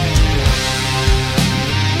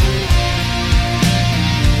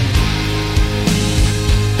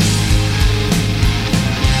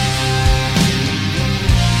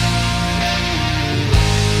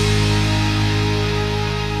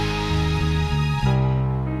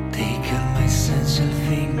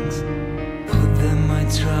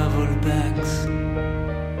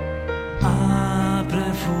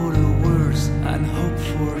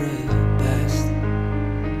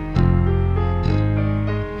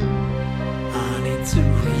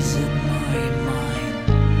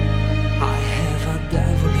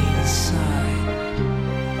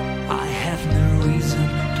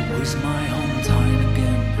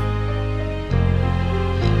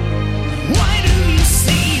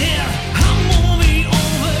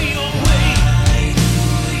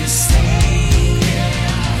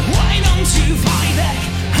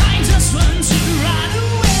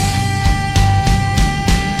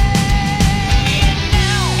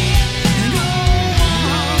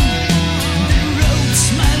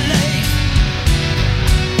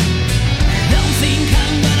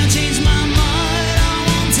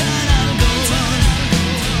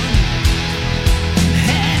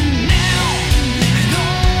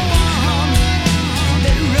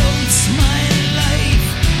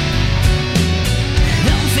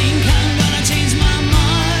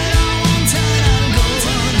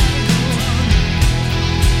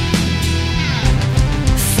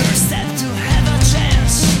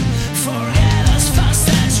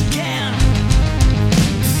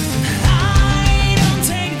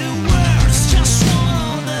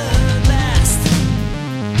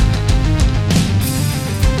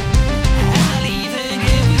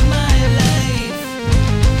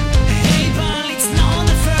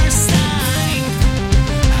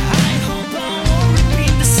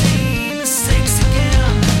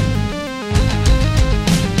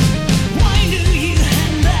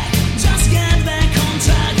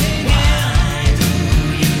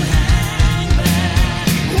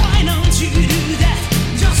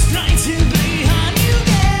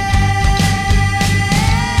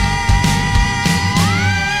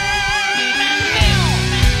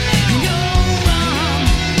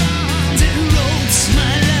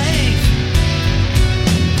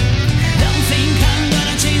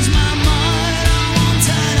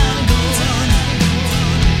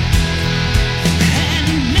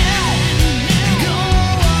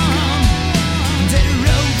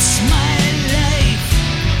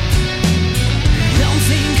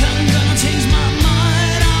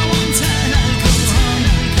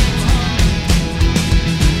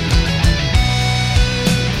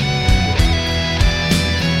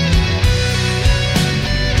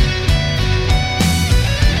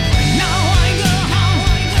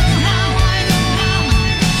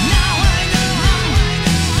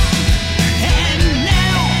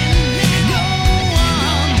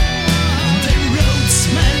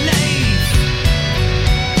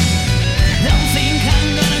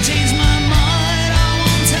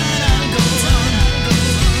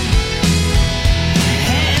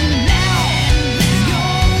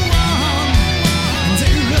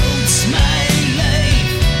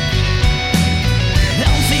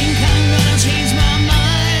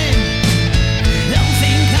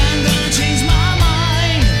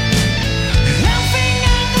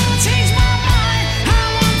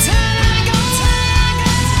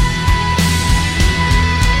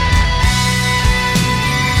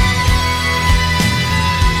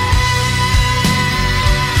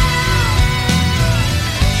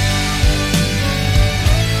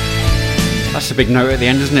 A big note at the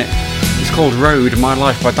end, isn't it? It's called Road My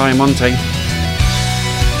Life by Diamante.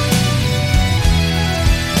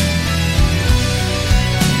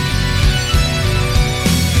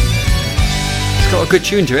 It's got a good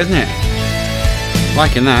tune to it, isn't it?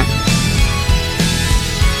 Liking that.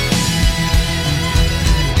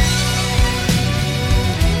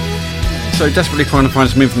 So desperately trying to find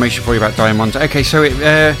some information for you about Diamante. Okay, so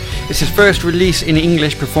it's his first release in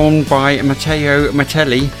English, performed by Matteo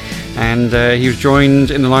Mattelli, and he was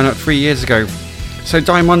joined in the lineup 3 years ago. So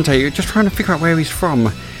Diamante, just trying to figure out where he's from.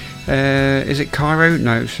 Is it Cairo?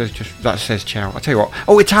 No, it says that says Ciao. I'll tell you what.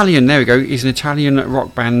 Oh, Italian. There we go. He's an Italian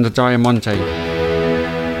rock band, Diamante.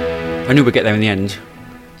 I knew we'd get there in the end.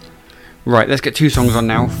 Right, let's get two songs on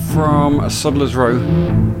now from Suddler's Row.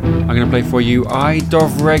 I'm going to play for you I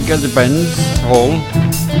Dovreg Benz Hall.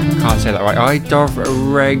 Can't say that right. I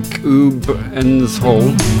Dovreg Ubens Hall.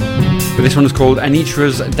 But this one is called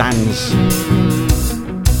Anitra's Dance.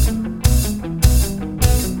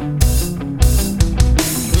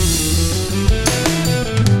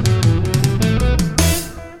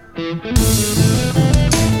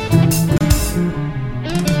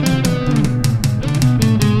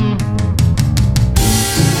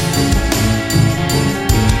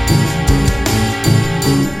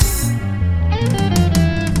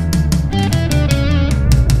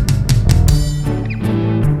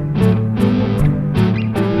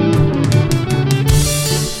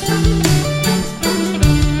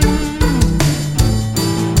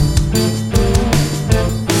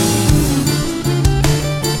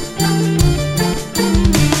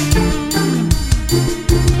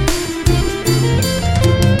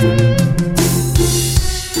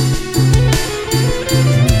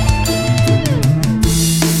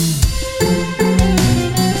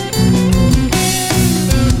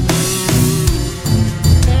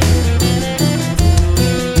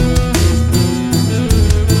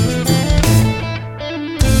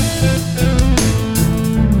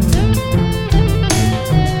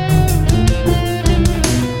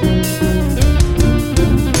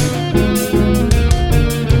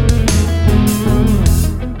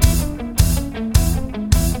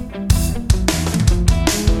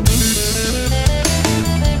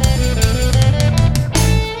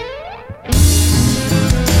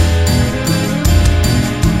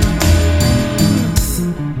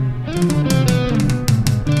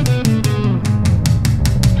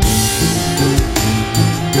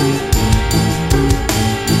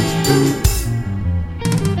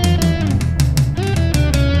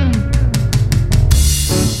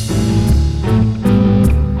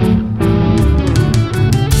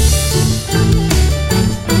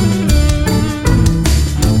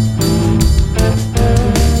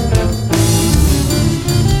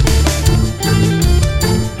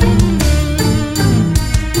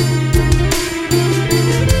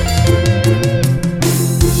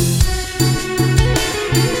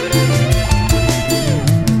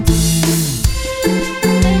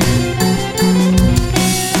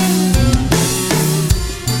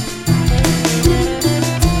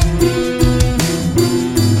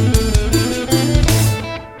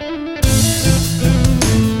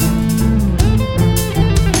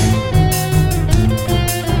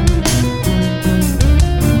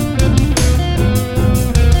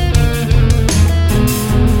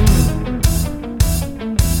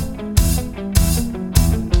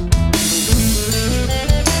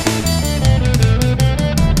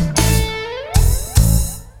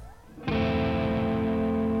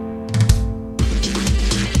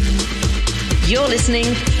 You're listening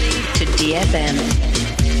to DFM,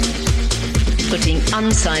 putting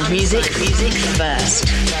unsigned music first.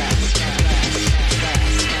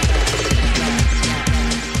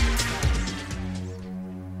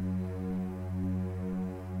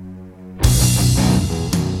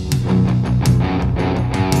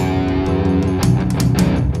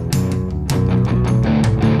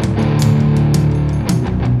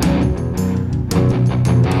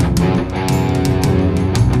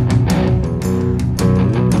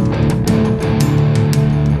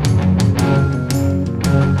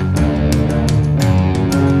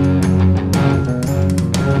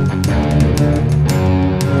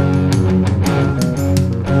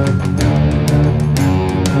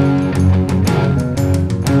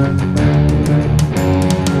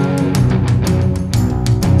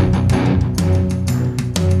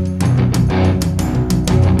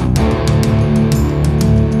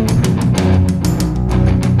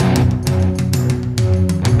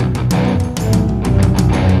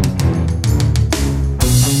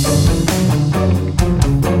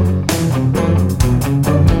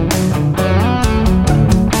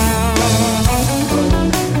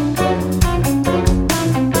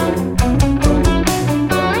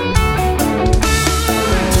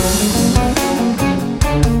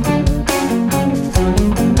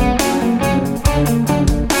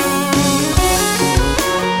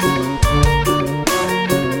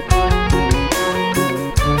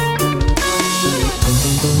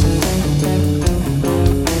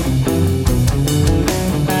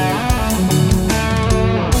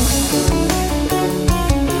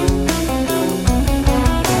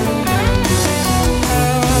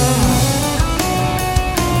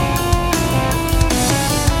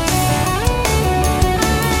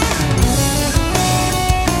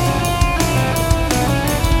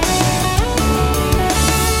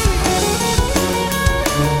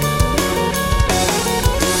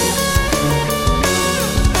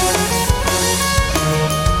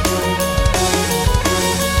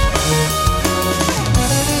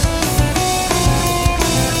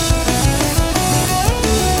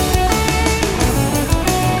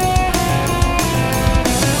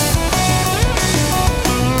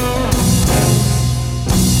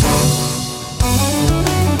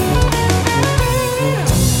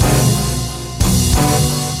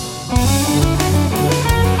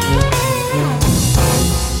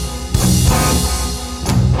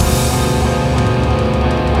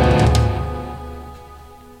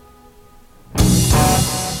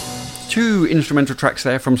 2 instrumental tracks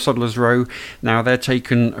there from Soddler's Row. Now they're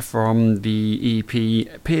taken from the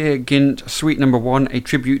EP Peer Gynt Suite No. 1, a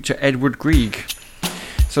tribute to Edward Grieg.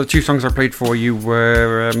 So the 2 songs I played for you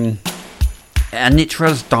were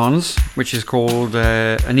Anitra's Dance, which is called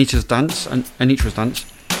Anita's Dance, and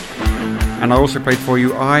I also played for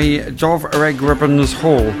you I Dov Regrabban's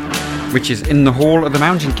Hall, which is In the Hall of the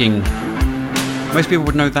Mountain King. Most people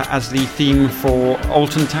would know that as the theme for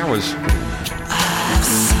Alton Towers.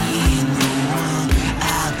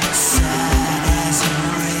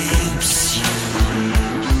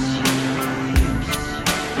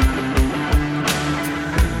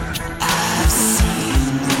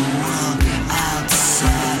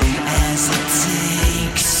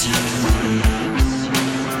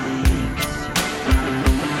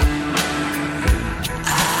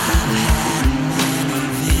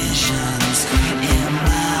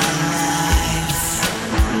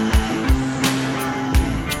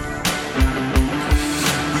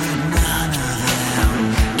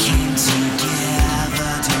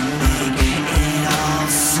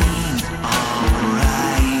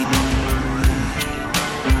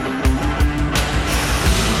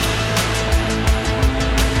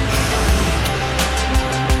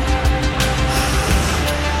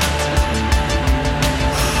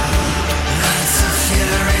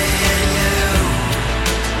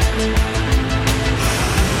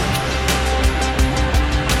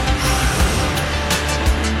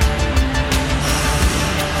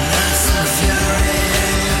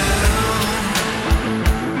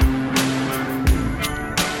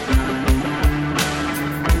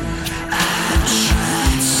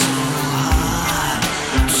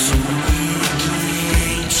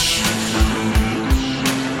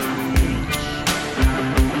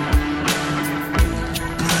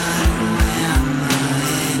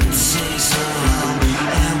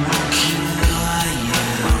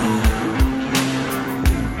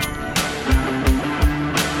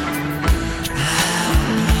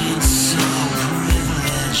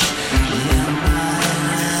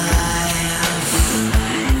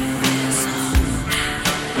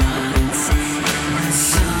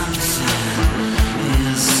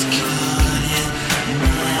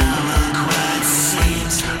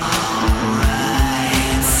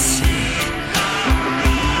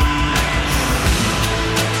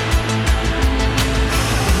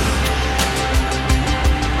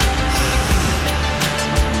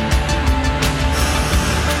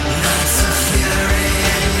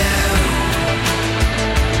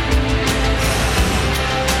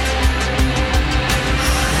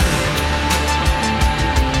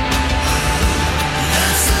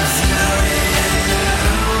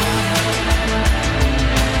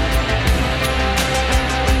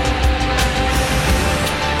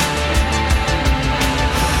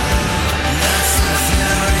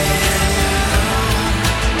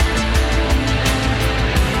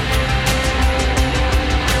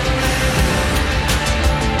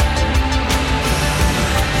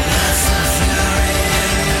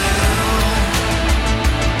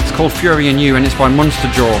 Called Fury in You, and it's by Monster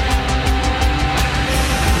Jaw.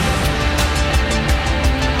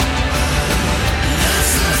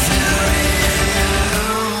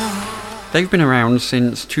 They've been around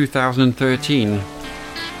since 2013,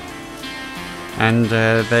 and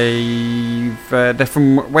they're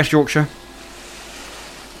from West Yorkshire.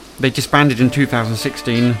 They disbanded in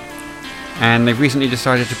 2016, and they've recently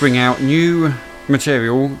decided to bring out new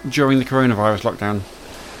material during the coronavirus lockdown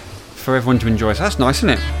for everyone to enjoy. So that's nice,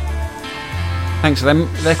 isn't it? Thanks to them.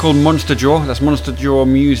 They're called Monster Jaw. That's Monster Jaw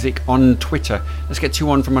Music on Twitter. Let's get 2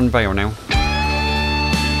 on from Unveil now.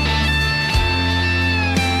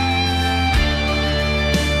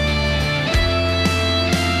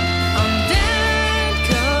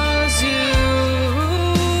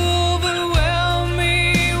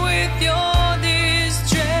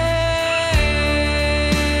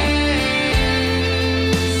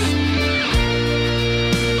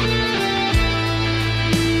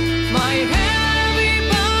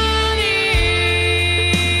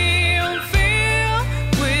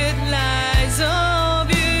 With light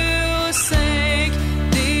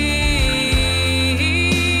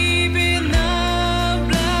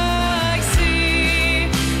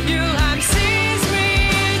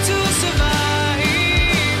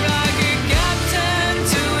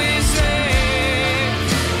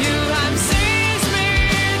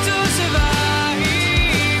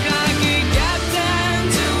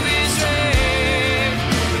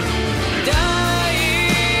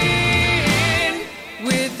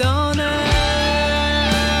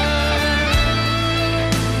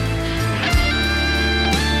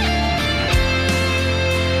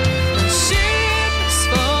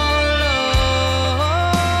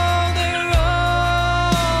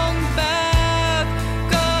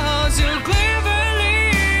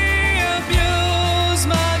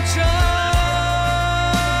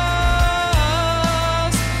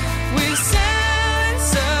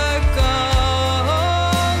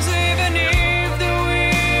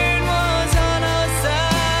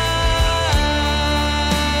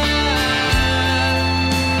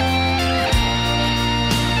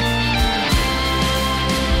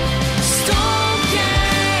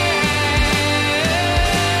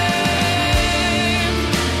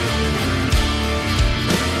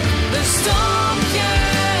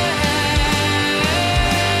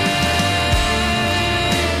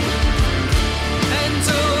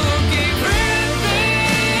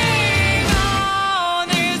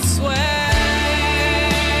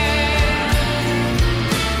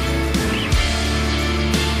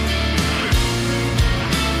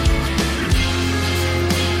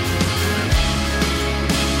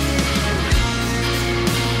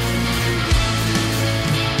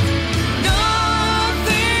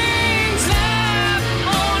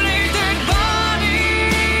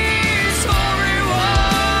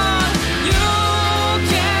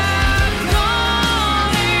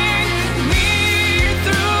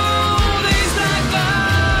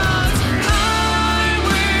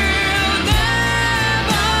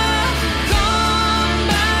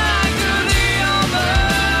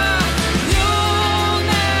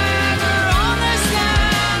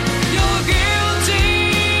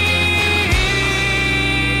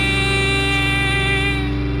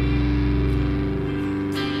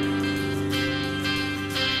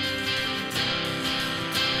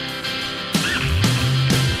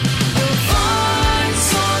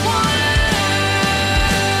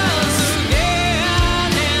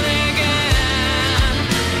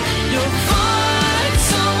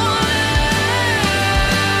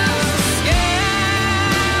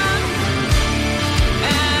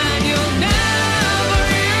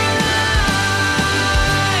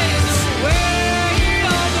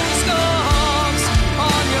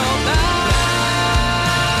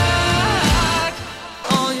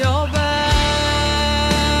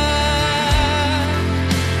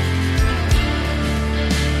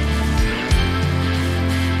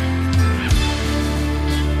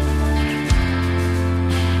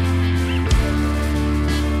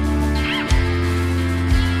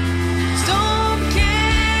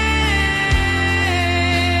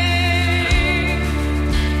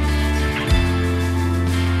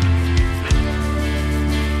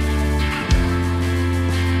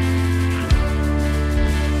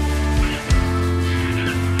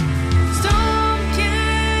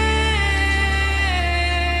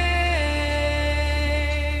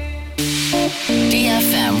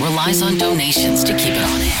relies on donations to keep it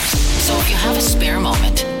on air. So if you have a spare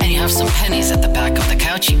moment and you have some pennies at the back of the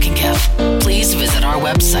couch you can give, please visit our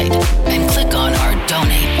website and click on our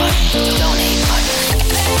donate button. Donate button.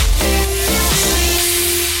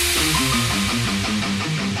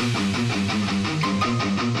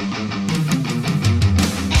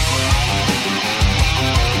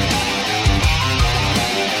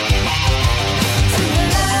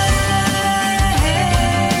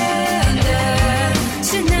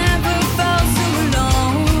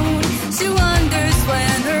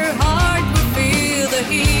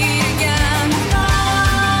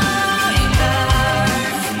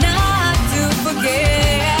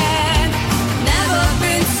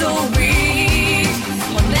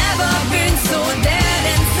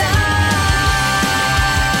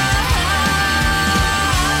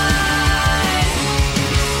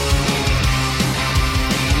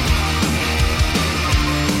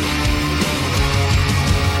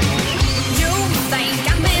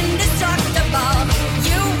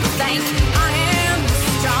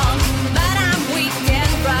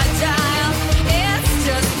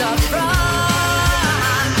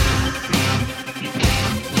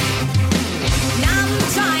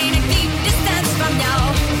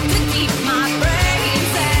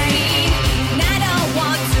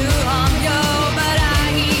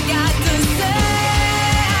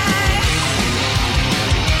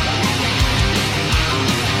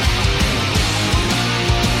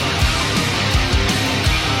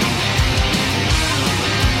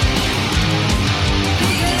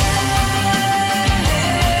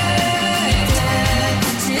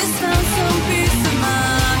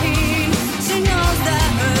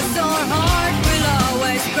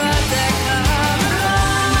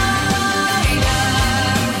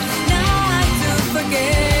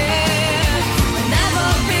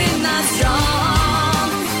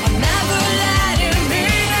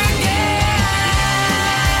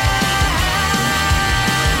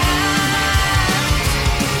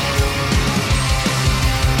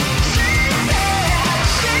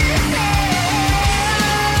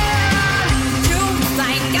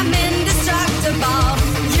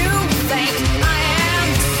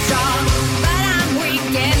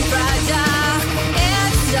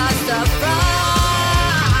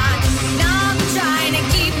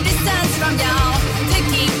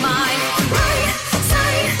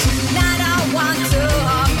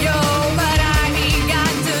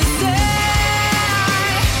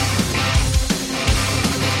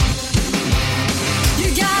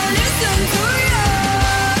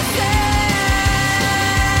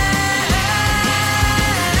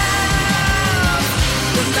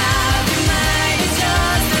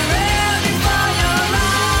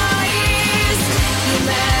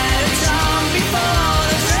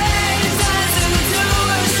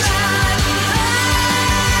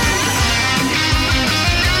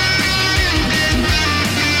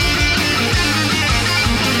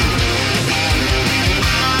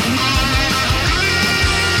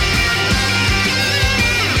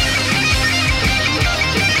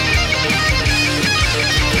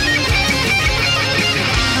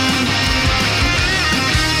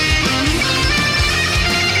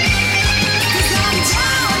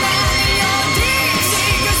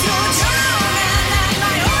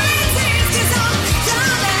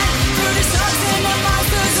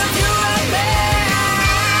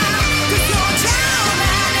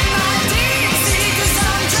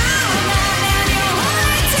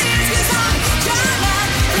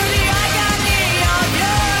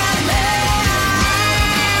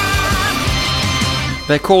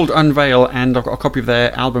 They're called Unveil, and I've got a copy of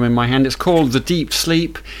their album in my hand. It's called The Deep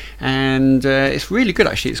Sleep, and it's really good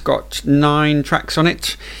actually. It's got 9 tracks on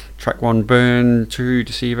it. Track 1, Burn, 2,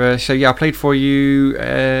 Deceiver. So yeah, I played for you,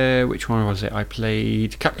 which one was it? I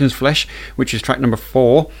played Captain's Flesh, which is track number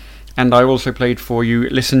 4. And I also played for you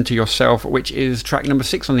Listen to Yourself, which is track number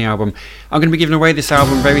 6 on the album. I'm going to be giving away this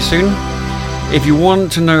album very soon. If you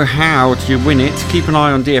want to know how to win it, keep an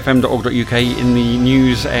eye on dfm.org.uk in the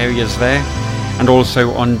news areas there, and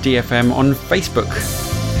also on DFM on Facebook.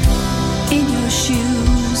 In your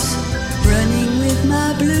shoes, running with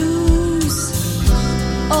my blues,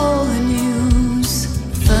 all the news,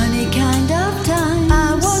 funny kind of time.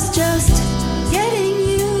 I was just getting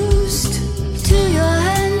used to your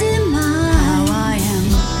hand in mine. How I am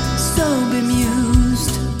so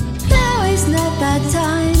bemused. Now is not that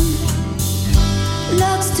time.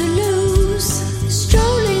 Lots to lose,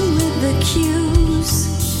 strolling with the cues.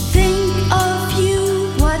 Think of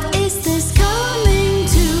you, what is this coming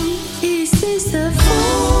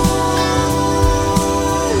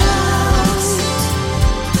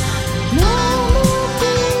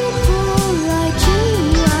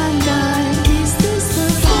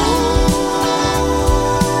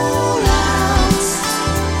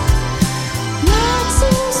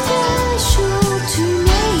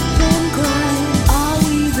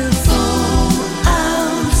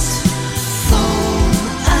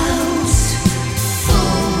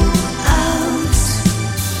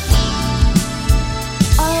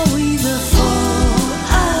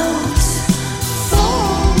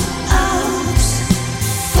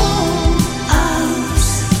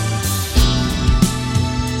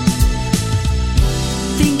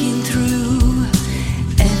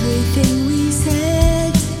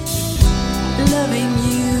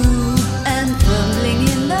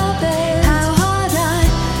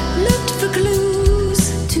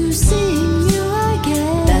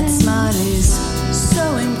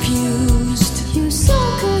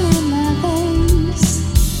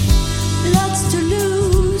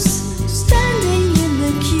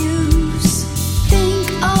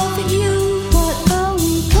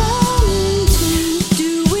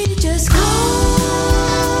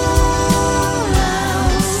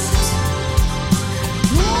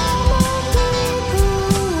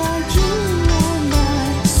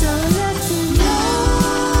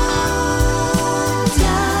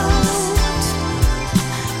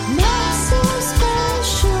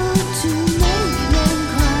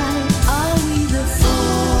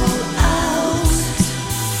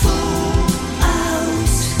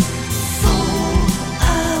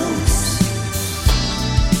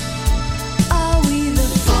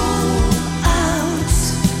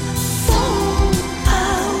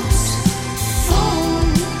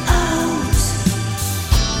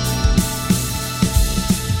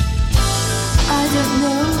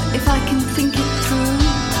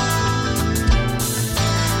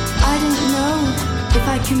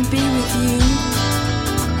be with you.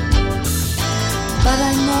 But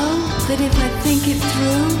I know that if I think it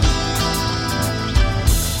through,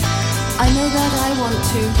 I know that I want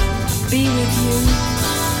to be with you,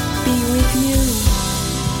 be with you.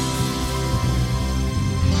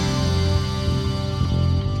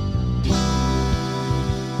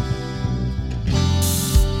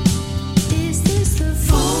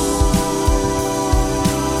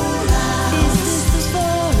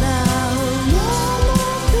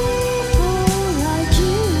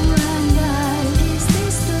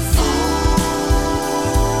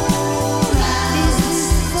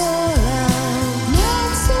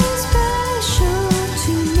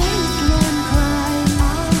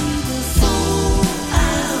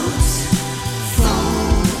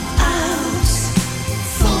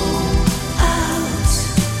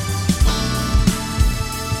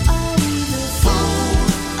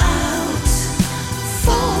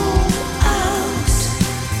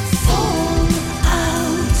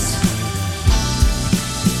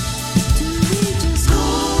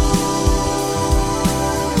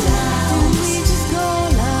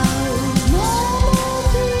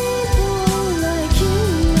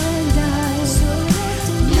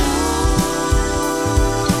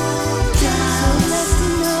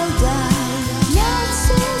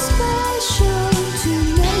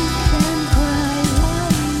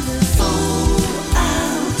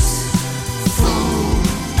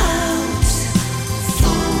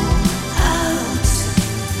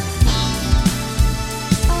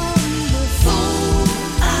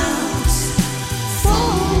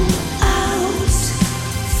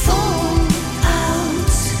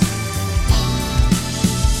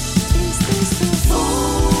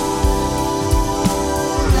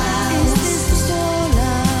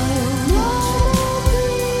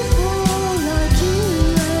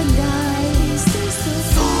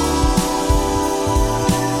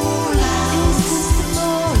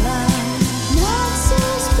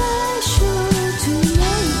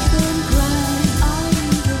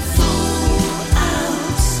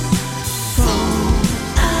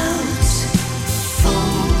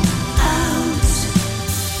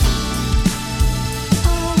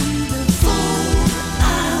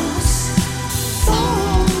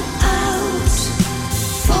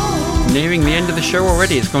 Nearing the end of the show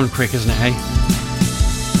already. It's gone quick, isn't it, hey?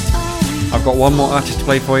 I've got one more artist to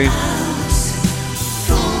play for you.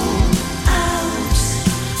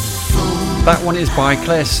 That one is by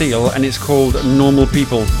Claire Seal and it's called Normal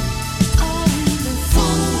People.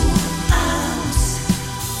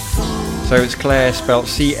 So it's Claire spelled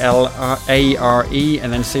C-L-A-R-E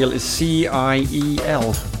and then Seal is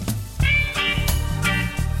C-I-E-L.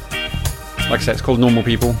 Like I said, it's called Normal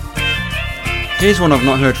People. Here's one I've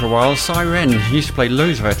not heard for a while, Siren. Used to play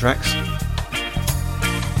loads of her tracks.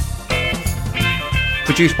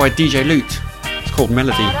 Produced by DJ Loot. It's called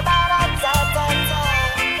Melody.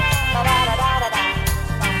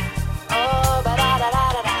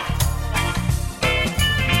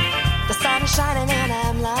 The sun is shining and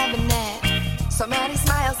I'm loving it. So many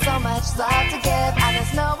smiles, so much love to give. And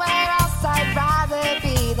there's nowhere else I'd rather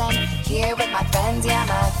be than here with my friends, yeah,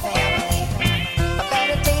 my family. My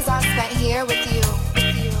better days are spent here with you.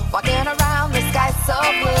 Walking around, the sky's so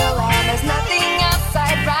blue, and there's nothing else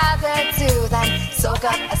I'd rather do than soak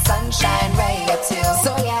up a sunshine ray or two.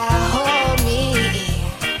 So yeah, hold me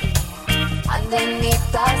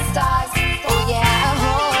underneath the stars. Oh yeah,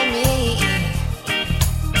 hold me.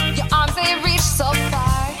 Your arms, they reach so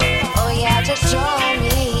far. Oh yeah, just show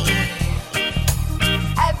me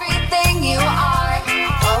everything you are.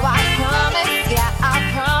 Oh, I promise, yeah, I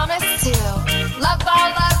promise to love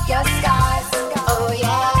all of your scars. Oh yeah.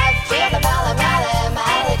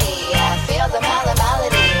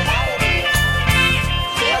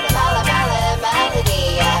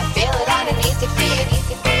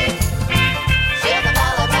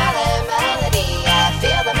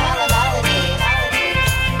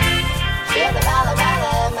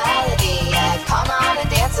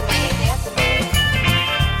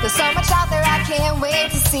 Can't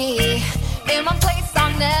wait to see. In one place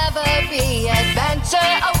I'll never be.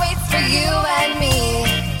 Adventure awaits for you and me.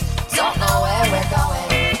 Don't know where we're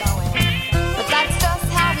going, but that's just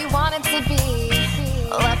how we want it to be.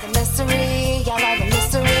 Love the mystery, yeah, love the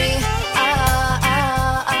mystery. Oh,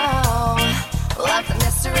 oh, oh, love the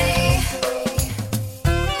mystery.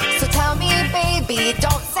 So tell me, baby,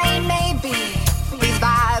 don't say maybe. These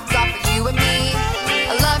vibes are for you and me.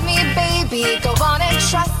 Love me, baby, go on and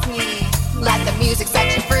trust me. Let the music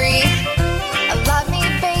set you free. Love me,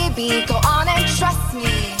 baby, go on and trust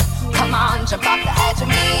me. Come on, jump off the edge of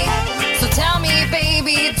me. So tell me,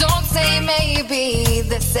 baby, don't say maybe.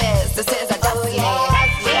 This is our destiny. Oh, yeah, I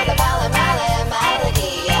feel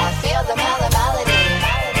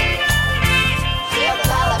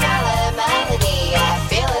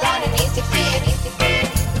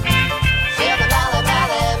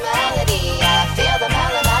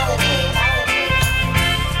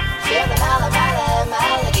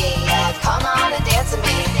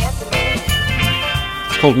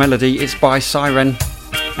called Melody. It's by Siren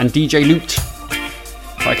and DJ Loot.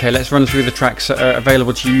 Okay, let's run through the tracks that are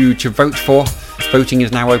available to you to vote for. Voting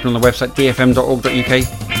is now open on the website dfm.org.uk.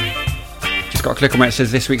 Just got to click on where it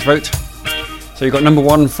says this week's vote. So you've got number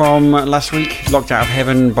 1 from last week, Locked Out of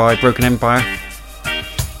Heaven by Broken Empire.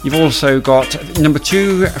 You've also got number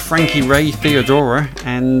 2, Frankie Ray, Theodora,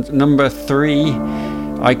 and number 3,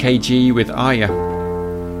 IKG with Aya.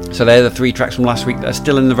 So they're the 3 tracks from last week that are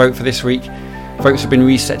still in the vote for this week. Votes have been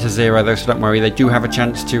reset to 0 though, so don't worry, they do have a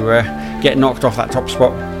chance to get knocked off that top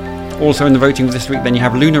spot. Also in the voting for this week then you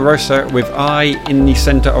have Luna Rosa with I in the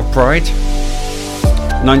Centre of Pride,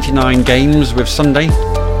 99 Games with Sunday,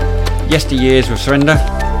 Yesteryears with Surrender,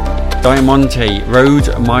 Diamante, Road,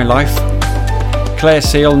 My Life, Claire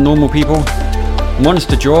Seal, Normal People,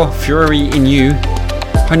 Monster Jaw, Fury in You,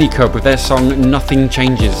 Honeycomb with their song Nothing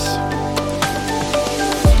Changes.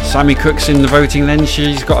 Sammy Cook's in the voting then,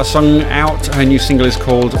 she's got a song out, her new single is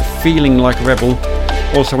called Feeling Like a Rebel.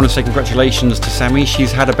 Also want to say congratulations to Sammy,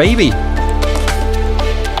 she's had a baby.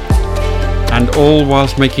 And all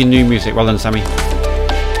whilst making new music, well done Sammy.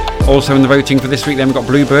 Also in the voting for this week then we've got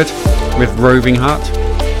Bluebird with Roving Heart,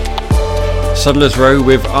 Suddler's Row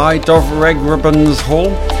with I Dov Regrabans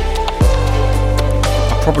Hall.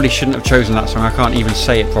 I probably shouldn't have chosen that song, I can't even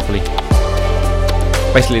say it properly.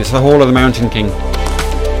 Basically it's the Hall of the Mountain King.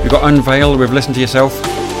 We've got Unveil with Listen to Yourself,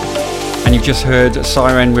 and you've just heard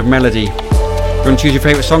Siren with Melody. If you want to choose your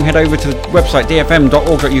favourite song, head over to the website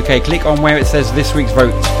dfm.org.uk, click on where it says this week's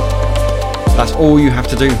vote. That's all you have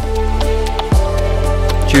to do.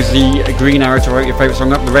 Choose the green arrow to vote your favourite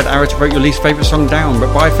song up, the red arrow to vote your least favourite song down.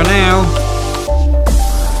 But bye for now.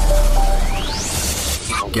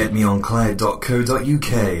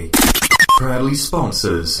 GetMeOnCloud.co.uk proudly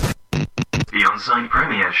sponsors the Unsigned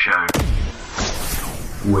Premiere Show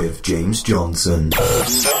with James Johnson.